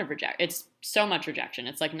a ton of it's so much rejection.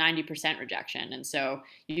 It's like 90% rejection. And so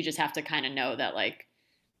you just have to kind of know that like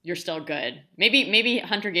you're still good. Maybe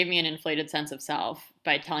Hunter gave me an inflated sense of self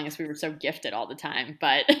by telling us we were so gifted all the time,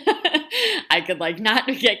 but I could like not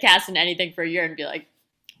get cast in anything for a year and be like,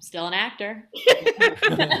 still an actor.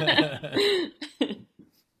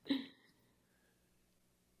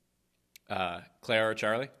 Claire or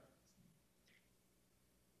Charlie?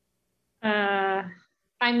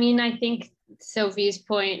 I mean, I think Sophie's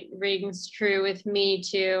point rings true with me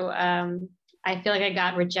too. I feel like I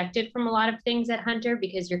got rejected from a lot of things at Hunter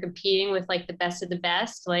because you're competing with like the best of the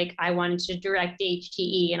best. Like I wanted to direct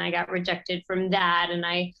HTE and I got rejected from that. And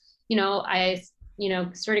I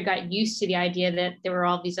sort of got used to the idea that there were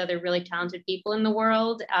all these other really talented people in the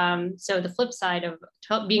world. So the flip side of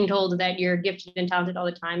being told that you're gifted and talented all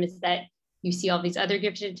the time is that you see all these other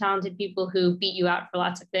gifted and talented people who beat you out for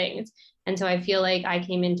lots of things. And so I feel like I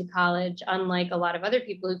came into college, unlike a lot of other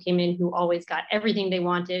people who came in who always got everything they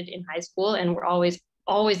wanted in high school and were always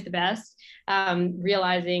the best,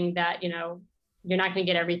 realizing that, you know, you're not going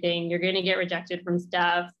to get everything. You're going to get rejected from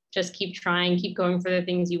stuff. Just keep trying, keep going for the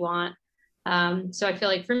things you want. So I feel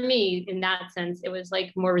like for me, in that sense, it was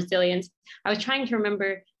like more resilience. I was trying to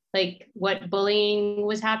remember like what bullying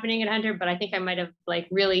was happening at Hunter, but I think I might have like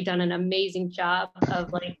really done an amazing job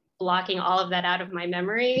of like blocking all of that out of my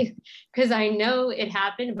memory because I know it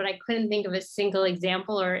happened, but I couldn't think of a single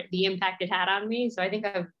example or the impact it had on me. So I think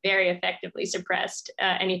I've very effectively suppressed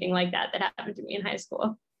anything like that happened to me in high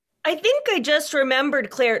school. I think I just remembered,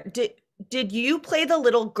 Claire, did you play the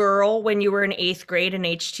little girl when you were in 8th grade in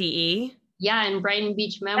HTE? Yeah, in Brighton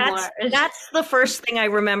Beach Memoirs. That's the first thing I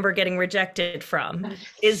remember getting rejected from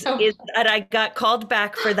is that I got called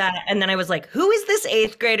back for that. And then I was like, who is this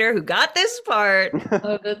 8th grader who got this part?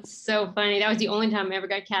 Oh, that's so funny. That was the only time I ever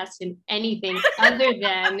got cast in anything other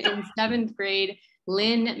than in 7th grade.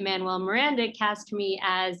 Lin-Manuel Miranda cast me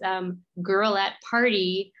as girl at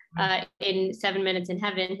party in 7 Minutes in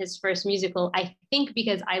Heaven, his first musical. I think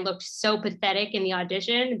because I looked so pathetic in the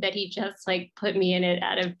audition that he just like put me in it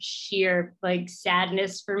out of sheer like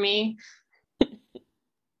sadness for me.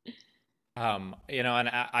 You know, and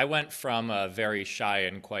I went from a very shy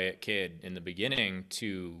and quiet kid in the beginning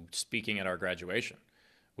to speaking at our graduation,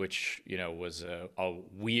 which, you know, was a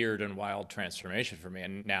weird and wild transformation for me.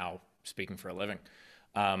 And now speaking for a living.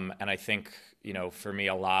 And I think, you know, for me,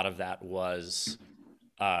 a lot of that was,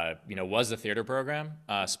 was the theater program,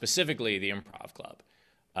 specifically the improv club.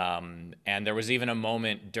 And there was even a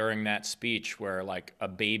moment during that speech where like a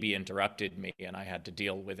baby interrupted me and I had to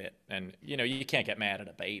deal with it. And, you know, you can't get mad at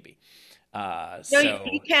a baby. No, So,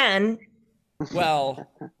 you can. well,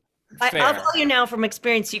 I'll fair. tell you now from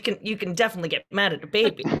experience, you can definitely get mad at a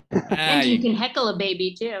baby. And you can heckle a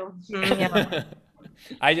baby too. Yeah.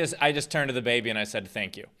 I just turned to the baby and I said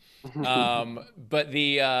thank you. But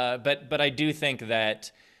I do think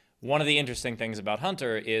that one of the interesting things about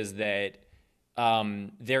Hunter is that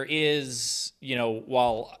there is,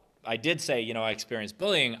 while I did say, I experienced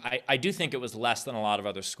bullying, I do think it was less than a lot of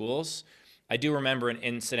other schools. I do remember an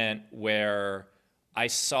incident where I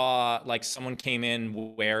saw like someone came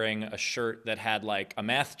in wearing a shirt that had like a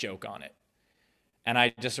math joke on it. And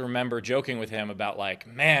I just remember joking with him about like,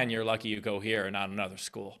 man, you're lucky you go here and not another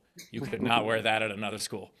school. You could not wear that at another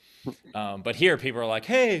school. But here people are like,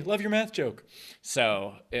 hey, love your math joke.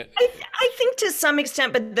 So I think to some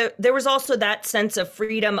extent, but there was also that sense of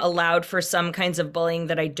freedom allowed for some kinds of bullying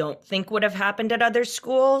that I don't think would have happened at other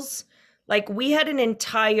schools. Like we had an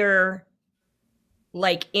entire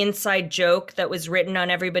like inside joke that was written on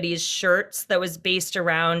everybody's shirts that was based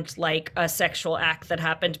around like a sexual act that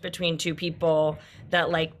happened between two people that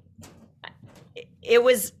like it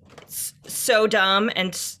was so dumb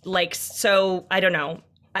and like so I don't know.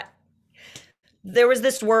 There was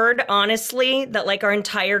this word, honestly, that like our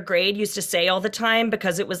entire grade used to say all the time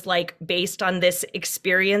because it was like based on this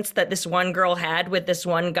experience that this one girl had with this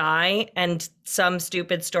one guy and some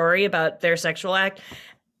stupid story about their sexual act.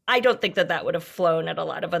 I don't think that would have flown at a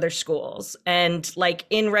lot of other schools. And like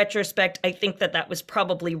in retrospect, I think that was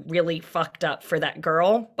probably really fucked up for that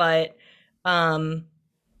girl. But, that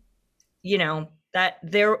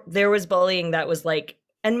there was bullying that was like,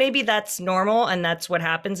 and maybe that's normal and that's what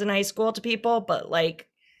happens in high school to people, but like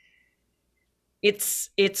it's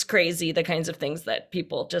crazy the kinds of things that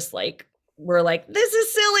people just like were like, this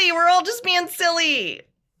is silly, we're all just being silly.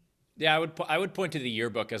 Yeah, I would point to the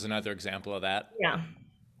yearbook as another example of that. Yeah.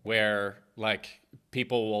 Where like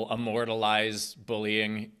people will immortalize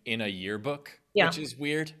bullying in a yearbook, which is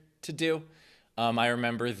weird to do. I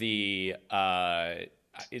remember there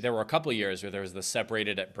were a couple of years where there was the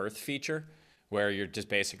separated at birth feature where you're just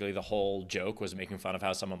basically the whole joke was making fun of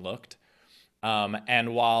how someone looked.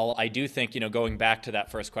 And while I do think, going back to that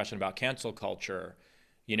first question about cancel culture,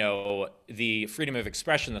 the freedom of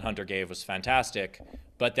expression that Hunter gave was fantastic,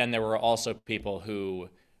 but then there were also people who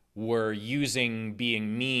were using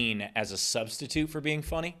being mean as a substitute for being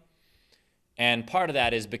funny. And part of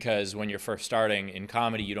that is because when you're first starting in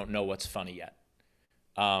comedy, you don't know what's funny yet.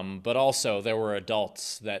 But also there were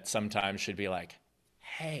adults that sometimes should be like,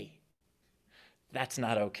 hey, that's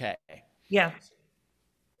not okay. Yeah.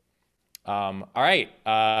 All right.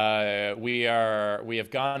 We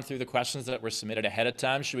have gone through the questions that were submitted ahead of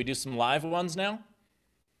time. Should we do some live ones now?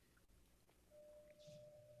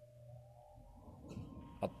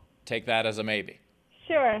 I'll take that as a maybe.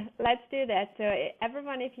 Sure, let's do that. So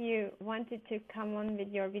everyone, if you wanted to come on with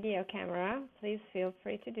your video camera, please feel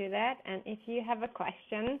free to do that. And if you have a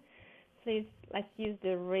question, please let's use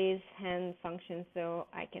the raise hand function so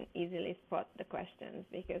I can easily spot the questions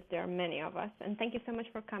because there are many of us. And thank you so much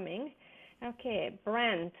for coming. Okay,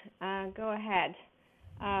 Brent, go ahead.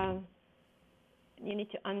 You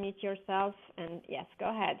need to unmute yourself and yes, go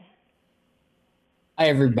ahead. Hi,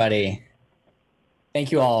 everybody.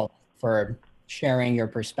 Thank you all for sharing your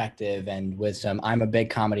perspective and wisdom. I'm a big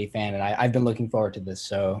comedy fan and I've been looking forward to this.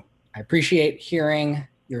 So I appreciate hearing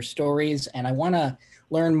your stories and I want to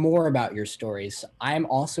learn more about your stories. I'm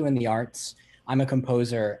also in the arts. I'm a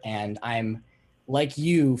composer and I'm, like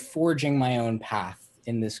you, forging my own path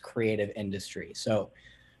in this creative industry. So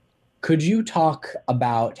could you talk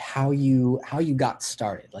about how you got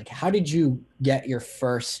started? Like, how did you get your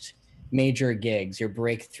first major gigs, your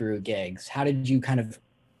breakthrough gigs? How did you kind of,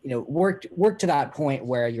 work to that point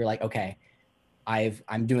where you're like, okay,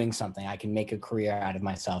 I'm doing something. I can make a career out of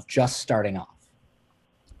myself just starting off.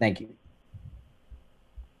 Thank you.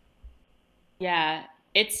 Yeah,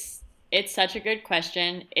 it's such a good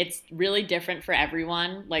question. It's really different for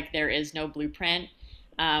everyone. Like there is no blueprint.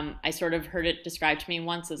 I sort of heard it described to me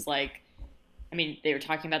once as like, I mean, they were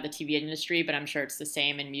talking about the TV industry, but I'm sure it's the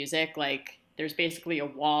same in music. Like there's basically a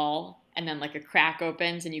wall and then like a crack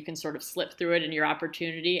opens and you can sort of slip through it in your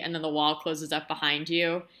opportunity. And then the wall closes up behind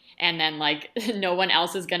you. And then like no one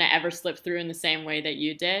else is going to ever slip through in the same way that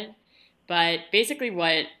you did. But basically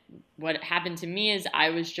what happened to me is I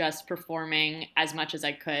was just performing as much as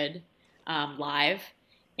I could live.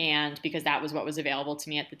 And because that was what was available to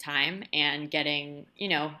me at the time and getting,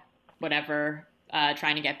 whatever,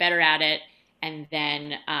 trying to get better at it. And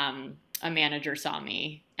then a manager saw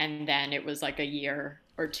me and then it was like a year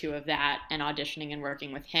or two of that and auditioning and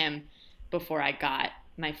working with him before I got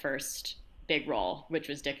my first big role, which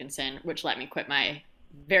was Dickinson, which let me quit my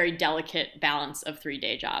very delicate balance of 3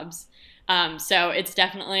 day jobs. So it's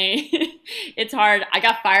definitely, it's hard. I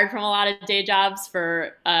got fired from a lot of day jobs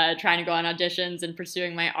for trying to go on auditions and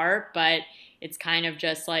pursuing my art, but it's kind of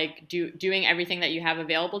just like doing everything that you have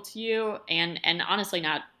available to you, and honestly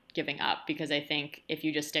not giving up, because I think if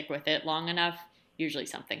you just stick with it long enough, usually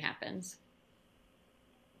something happens.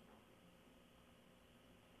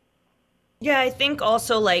 Yeah, I think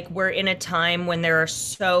also like we're in a time when there are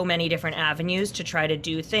so many different avenues to try to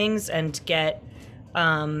do things and get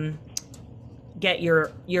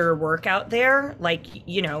your work out there. Like,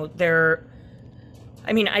 you know,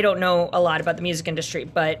 I mean, I don't know a lot about the music industry,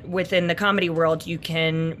 but within the comedy world, you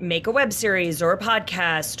can make a web series or a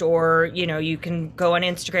podcast, or, you know, you can go on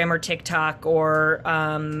Instagram or TikTok, or,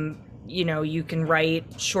 you know, you can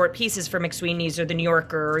write short pieces for McSweeney's or the New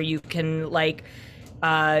Yorker, or you can like,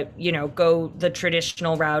 you know, go the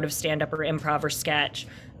traditional route of stand-up or improv or sketch.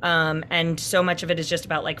 And so much of it is just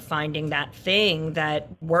about like finding that thing that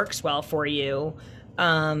works well for you.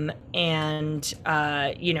 And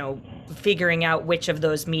you know, figuring out which of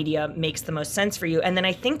those media makes the most sense for you. And then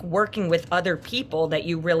I think working with other people that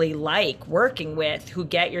you really like working with, who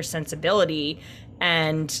get your sensibility,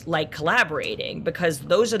 and like collaborating, because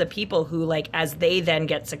those are the people who, like, as they then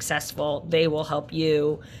get successful, they will help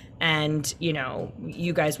you. And, you know,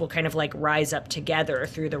 you guys will kind of like rise up together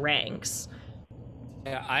through the ranks.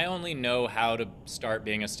 Yeah, I only know how to start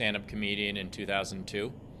being a stand-up comedian in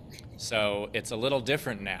 2002. So it's a little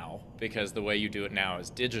different now, because the way you do it now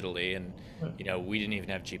is digitally, and, you know, we didn't even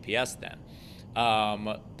have GPS then.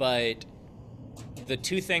 But the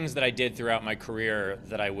 2 things that I did throughout my career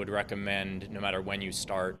that I would recommend, no matter when you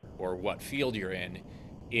start or what field you're in,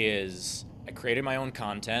 is I created my own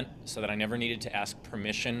content so that I never needed to ask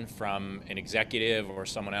permission from an executive or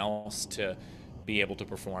someone else to be able to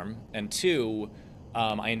perform. And 2,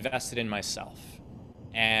 I invested in myself.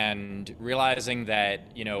 And realizing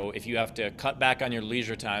that, you know, if you have to cut back on your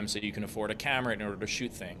leisure time so you can afford a camera in order to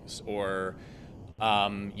shoot things, or,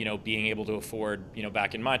 you know, being able to afford, you know,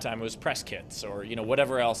 back in my time it was press kits, or, you know,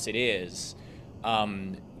 whatever else it is.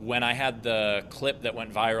 When I had the clip that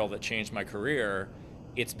went viral that changed my career,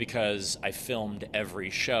 it's because I filmed every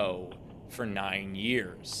show for 9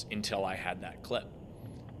 years until I had that clip.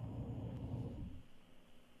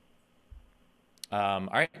 All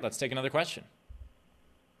right, let's take another question.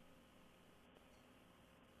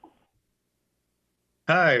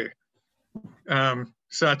 Hi,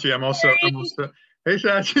 Sachi. I'm also hey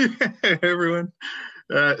Sachi, hey everyone.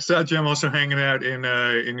 Sachi, I'm also hanging out in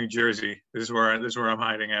New Jersey. This is where I'm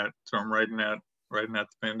hiding out. So I'm riding out the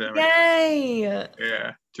pandemic. Yay!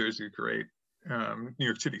 Yeah, Jersey's great. New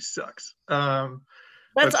York City sucks.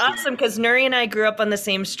 That's awesome, because Nuri and I grew up on the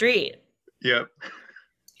same street. Yep.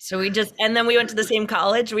 So and then we went to the same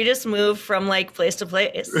college. We just moved from like place to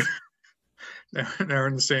place. Now we're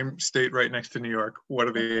in the same state right next to New York. What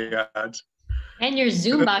are the odds? And your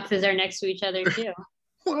Zoom boxes are next to each other too.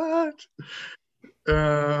 What?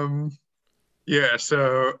 Yeah,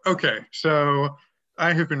 so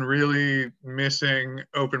I have been really missing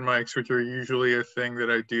open mics, which are usually a thing that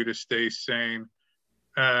I do to stay sane.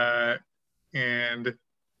 And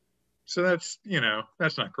so that's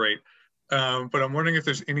not great. But I'm wondering if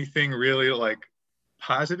there's anything really like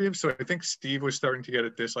positive. So I think Steve was starting to get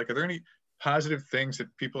at this. Like, are there any positive things that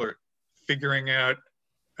people are figuring out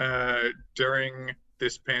during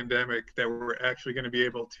this pandemic that we're actually going to be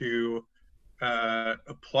able to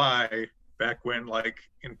apply back when like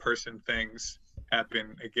in-person things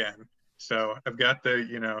happen again? So I've got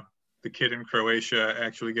the kid in Croatia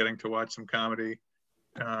actually getting to watch some comedy.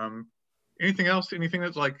 Anything else? Anything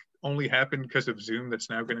that's like only happened because of Zoom that's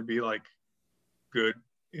now going to be like good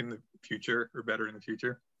in the future or better in the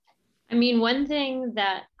future? I mean, one thing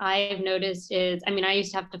that I've noticed is, I mean, I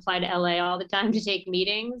used to have to fly to LA all the time to take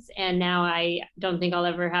meetings, and now I don't think I'll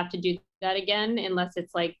ever have to do that again unless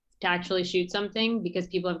it's like to actually shoot something, because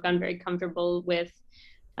people have gotten very comfortable with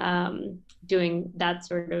doing that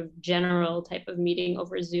sort of general type of meeting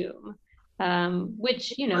over Zoom,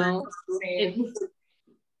 which, you know,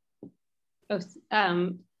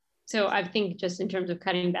 so I think just in terms of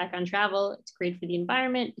cutting back on travel, it's great for the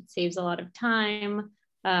environment. It saves a lot of time.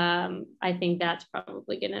 I think that's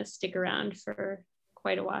probably going to stick around for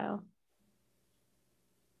quite a while.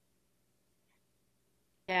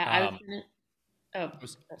 Yeah,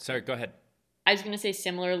 Sorry, go ahead. I was going to say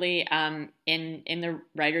similarly, in the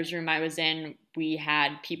writer's room I was in, we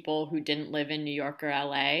had people who didn't live in New York or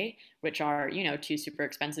LA, which are, you know, 2 super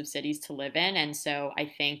expensive cities to live in. And so I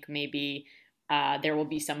think maybe there will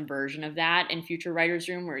be some version of that in future writer's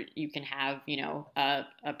room, where you can have, you know,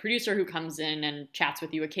 a producer who comes in and chats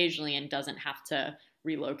with you occasionally and doesn't have to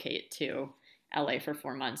relocate to LA for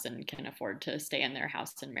 4 months and can afford to stay in their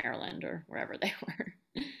house in Maryland or wherever they were.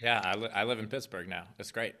 Yeah, I live in Pittsburgh now.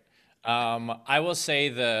 It's great. I will say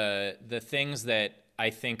the things that I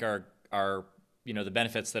think are the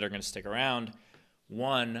benefits that are going to stick around.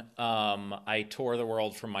 One, I tour the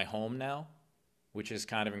world from my home now, which is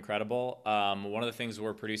kind of incredible. One of the things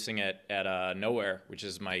we're producing at Nowhere, which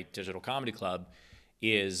is my digital comedy club,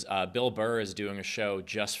 is Bill Burr is doing a show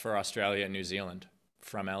just for Australia and New Zealand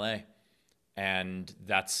from LA. And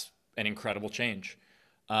that's an incredible change.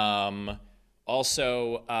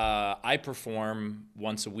 Also, I perform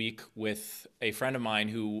once a week with a friend of mine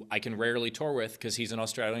who I can rarely tour with because he's an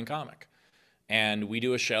Australian comic. And we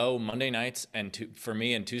do a show Monday nights for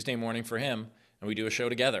me and Tuesday morning for him. And we do a show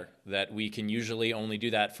together that we can usually only do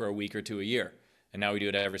that for a week or two a year. And now we do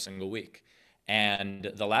it every single week. And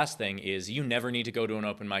the last thing is you never need to go to an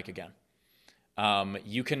open mic again.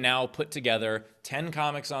 You can now put together 10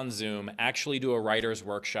 comics on Zoom, actually do a writer's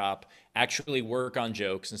workshop, actually work on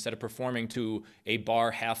jokes instead of performing to a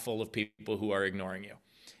bar half full of people who are ignoring you.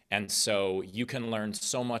 And so you can learn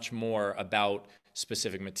so much more about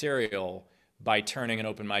specific material by turning an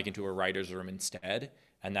open mic into a writer's room instead.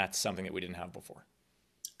 And that's something that we didn't have before.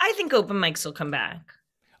 I think open mics will come back.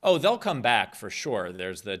 Oh, they'll come back for sure.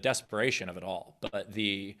 There's the desperation of it all.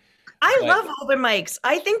 I love open mics.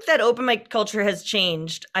 I think that open mic culture has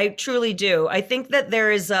changed. I truly do. I think that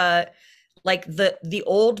there is the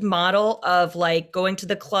old model of like going to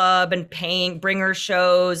the club and paying bringer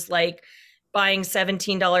shows, like buying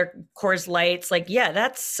 $17 Coors Lights. Like, yeah,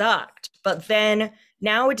 that sucked. But then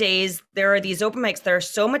nowadays there are these open mics that are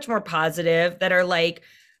so much more positive that are like,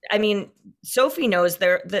 I mean, Sophie knows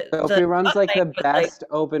Sophie runs like the best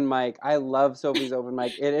open mic. I love Sophie's open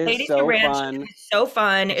mic. It is so fun. It's so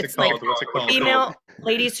fun. What's it's it called? like What's it called? female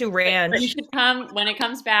ladies who ranch. You should come when it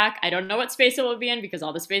comes back. I don't know what space it will be in because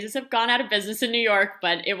all the spaces have gone out of business in New York,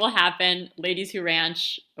 but it will happen. Ladies Who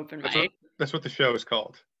Ranch open mic. That's what the show is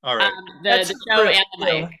called. All right. The show and the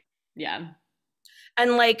mic. Yeah.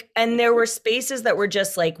 And there were spaces that were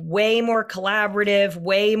just like way more collaborative,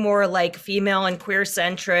 way more like female and queer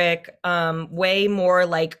centric, way more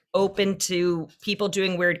like open to people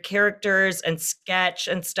doing weird characters and sketch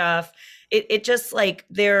and stuff. It just like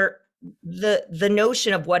the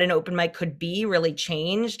notion of what an open mic could be really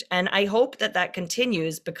changed. And I hope that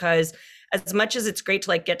continues, because as much as it's great to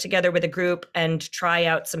like get together with a group and try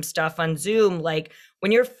out some stuff on Zoom, like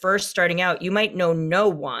when you're first starting out, you might know no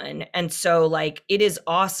one. And so like, it is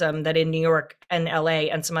awesome that in New York and LA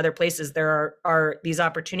and some other places, there are these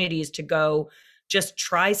opportunities to go just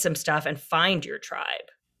try some stuff and find your tribe.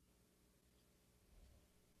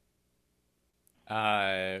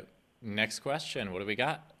 Next question. What do we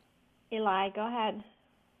got? Eli, go ahead.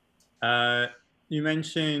 You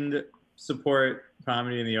mentioned support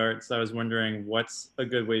comedy and the arts. I was wondering what's a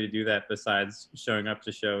good way to do that besides showing up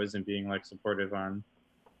to shows and being like supportive on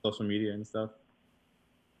social media and stuff.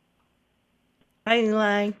 Hi,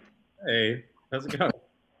 Eli. Hey, how's it going?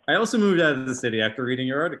 I also moved out of the city after reading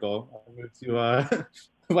your article. I moved to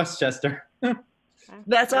Westchester.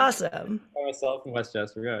 That's awesome. By myself in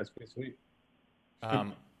Westchester. Yeah, it's pretty sweet.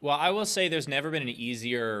 Well, I will say there's never been an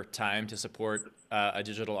easier time to support a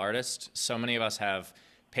digital artist. So many of us have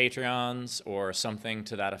Patreons or something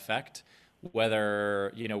to that effect,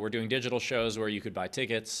 whether, we're doing digital shows where you could buy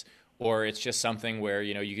tickets, or it's just something where,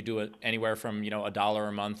 you could do it anywhere from, $1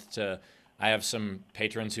 a month to, I have some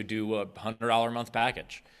patrons who do a $100 a month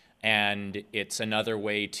package. And it's another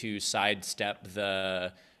way to sidestep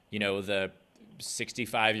the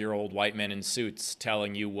 65-year-old white men in suits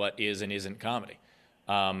telling you what is and isn't comedy.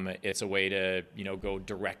 It's a way to, go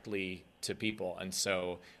directly to people. And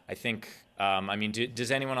so I think,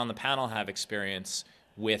 does anyone on the panel have experience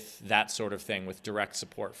with that sort of thing, with direct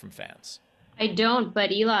support from fans? I don't,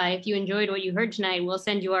 but Eli, if you enjoyed what you heard tonight, we'll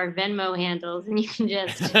send you our Venmo handles and you can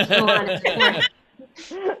just go on and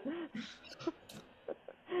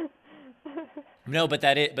No, but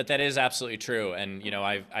that is absolutely true. And,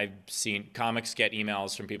 I've seen comics get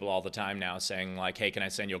emails from people all the time now saying like, hey, can I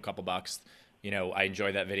send you a couple bucks? I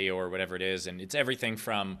enjoy that video or whatever it is. And it's everything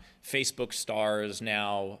from Facebook stars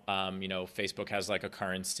now, Facebook has like a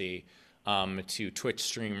currency, to Twitch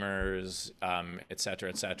streamers, et cetera,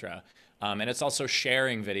 et cetera. And it's also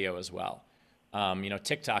sharing video as well.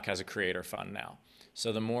 TikTok has a creator fund now.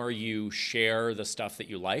 So the more you share the stuff that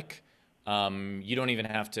you like, you don't even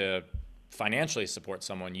have to financially support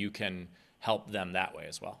someone. You can help them that way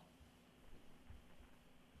as well.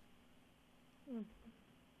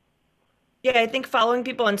 Yeah, I think following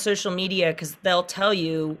people on social media, because they'll tell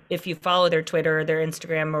you if you follow their Twitter or their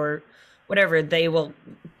Instagram or whatever, they will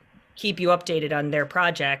keep you updated on their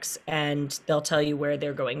projects, and they'll tell you where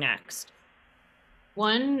they're going next.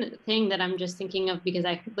 One thing that I'm just thinking of, because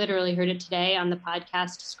I literally heard it today on the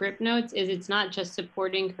podcast Script Notes, is it's not just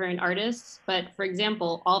supporting current artists, but for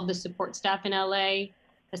example, all of the support staff in LA,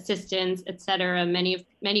 assistants, etc., many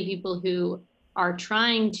people who are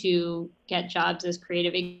trying to get jobs as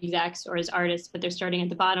creative execs or as artists, but they're starting at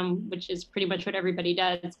the bottom, which is pretty much what everybody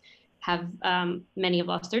does, have many have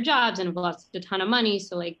lost their jobs and have lost a ton of money.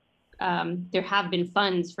 So like there have been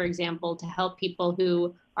funds, for example, to help people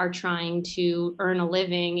who are trying to earn a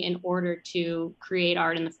living in order to create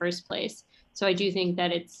art in the first place. So I do think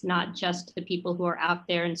that it's not just the people who are out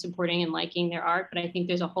there and supporting and liking their art, but I think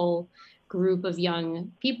there's a whole group of young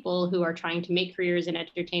people who are trying to make careers in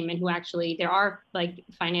entertainment who actually, there are like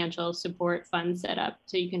financial support funds set up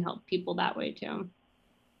so you can help people that way too.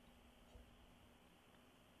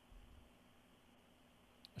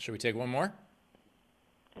 Should we take one more?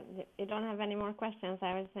 You don't have any more questions.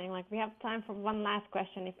 I was saying, like, we have time for one last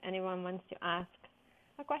question if anyone wants to ask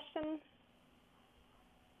a question.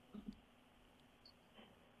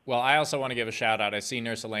 Well, I also want to give a shout out. I see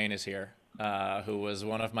Nurse Elaine is here, who was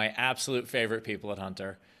one of my absolute favorite people at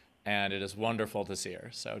Hunter, and it is wonderful to see her.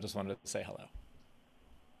 So just wanted to say hello.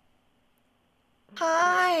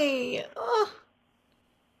 Hi. Oh.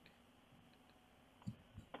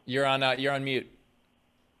 You're on mute.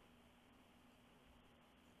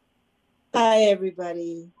 Hi,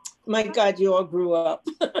 everybody. My God, you all grew up.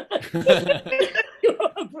 You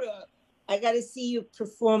all grew up. I got to see you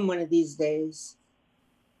perform one of these days.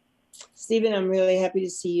 Stephen, I'm really happy to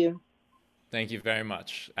see you. Thank you very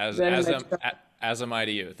much. As am I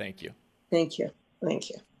to you. Thank you. Thank you. Thank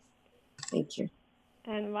you. Thank you.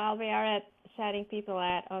 And while we are at shouting people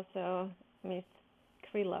at, also Miss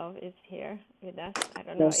Krylov is here with us. I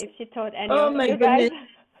don't know if she told any of you guys.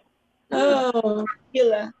 Oh,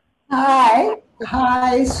 Kila.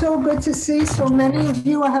 Hi, so good to see so many of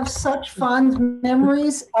you. I have such fond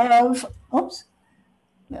memories of, I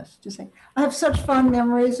have such fond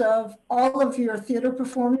memories of all of your theater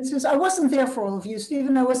performances. I wasn't there for all of you,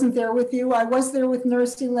 Stephen. I wasn't there with you. I was there with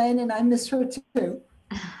Nurse Elaine, and I miss her too.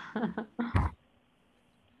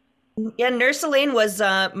 Yeah, Nurse Elaine was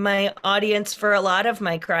my audience for a lot of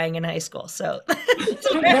my crying in high school. So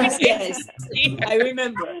yes, I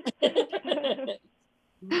remember.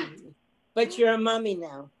 But you're a mommy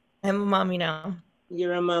now. I'm a mommy now.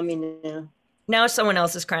 You're a mommy now. Now someone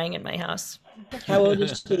else is crying in my house. How old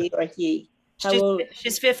is she or he? How old?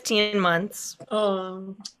 She's 15 months.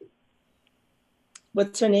 Oh.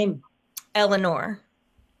 What's her name? Eleanor.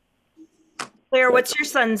 Claire, what's your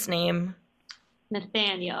son's name?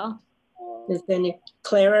 Nathaniel. Nathaniel.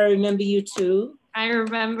 Claire, I remember you too. I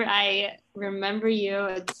remember you.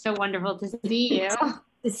 It's so wonderful to see you.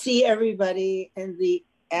 To see everybody and the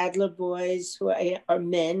Adler boys who are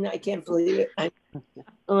men. I can't believe it.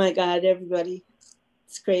 Oh my God, everybody.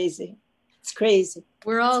 It's crazy. It's crazy.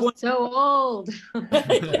 We're all so old. Don't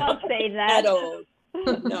say that. Not old.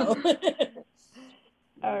 No.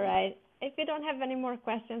 All right. If you don't have any more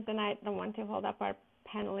questions, then I don't want to hold up our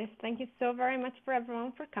panelists. Thank you so very much for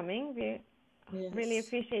everyone for coming. We really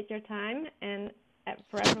appreciate your time, and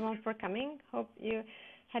for everyone for coming. Hope you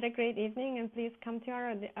had a great evening, and please come to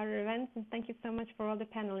our events. And thank you so much for all the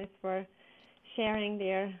panelists for sharing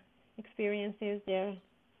their experiences there.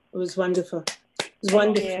 It was wonderful. It was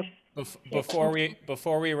wonderful.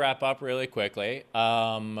 Before we wrap up really quickly,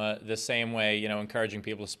 the same way, encouraging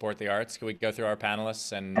people to support the arts, can we go through our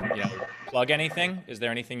panelists and plug anything? Is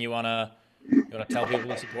there anything you wanna tell people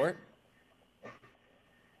to support?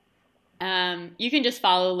 You can just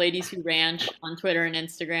follow Ladies Who Ranch on Twitter and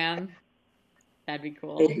Instagram. That'd be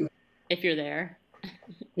cool if you're there.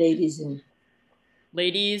 Ladies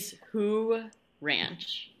Who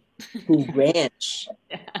Ranch. Who Ranch.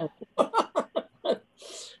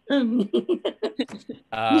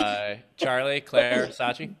 Charlie, Claire,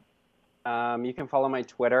 Sachi? You can follow my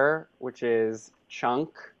Twitter, which is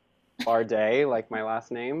Chunk Bardey, like my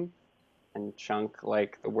last name, and Chunk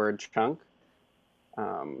like the word chunk.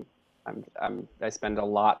 I spend a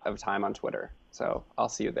lot of time on Twitter, so I'll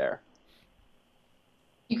see you there.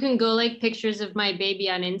 You can go like pictures of my baby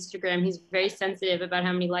on Instagram. He's very sensitive about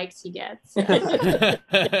how many likes he gets. So.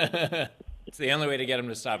 It's the only way to get him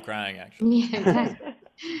to stop crying, actually. Yeah, exactly.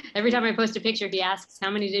 Every time I post a picture, he asks, how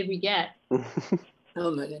many did we get?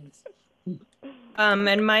 Oh my goodness.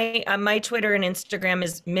 And my Twitter and Instagram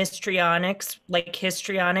is Mistrionics, like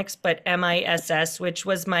histrionics, but MISS, which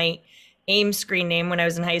was my AIM screen name when I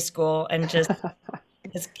was in high school, and just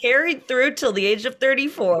has carried through till the age of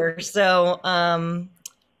 34. So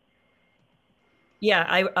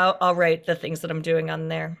yeah, I'll write the things that I'm doing on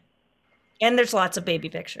there. And there's lots of baby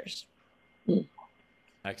pictures.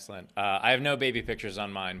 Excellent. I have no baby pictures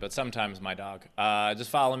on mine, but sometimes my dog. Just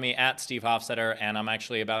follow me at Steve Hofstetter, and I'm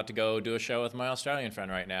actually about to go do a show with my Australian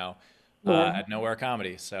friend right now at Nowhere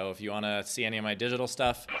Comedy. So if you want to see any of my digital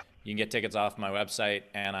stuff, you can get tickets off my website,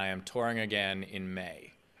 and I am touring again in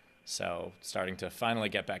May. So starting to finally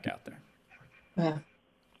get back out there. Yeah.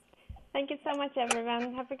 Thank you so much,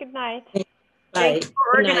 everyone. Have a good night. Bye. Thanks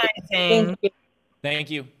for Good night. organizing. Thank you. Thank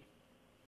you.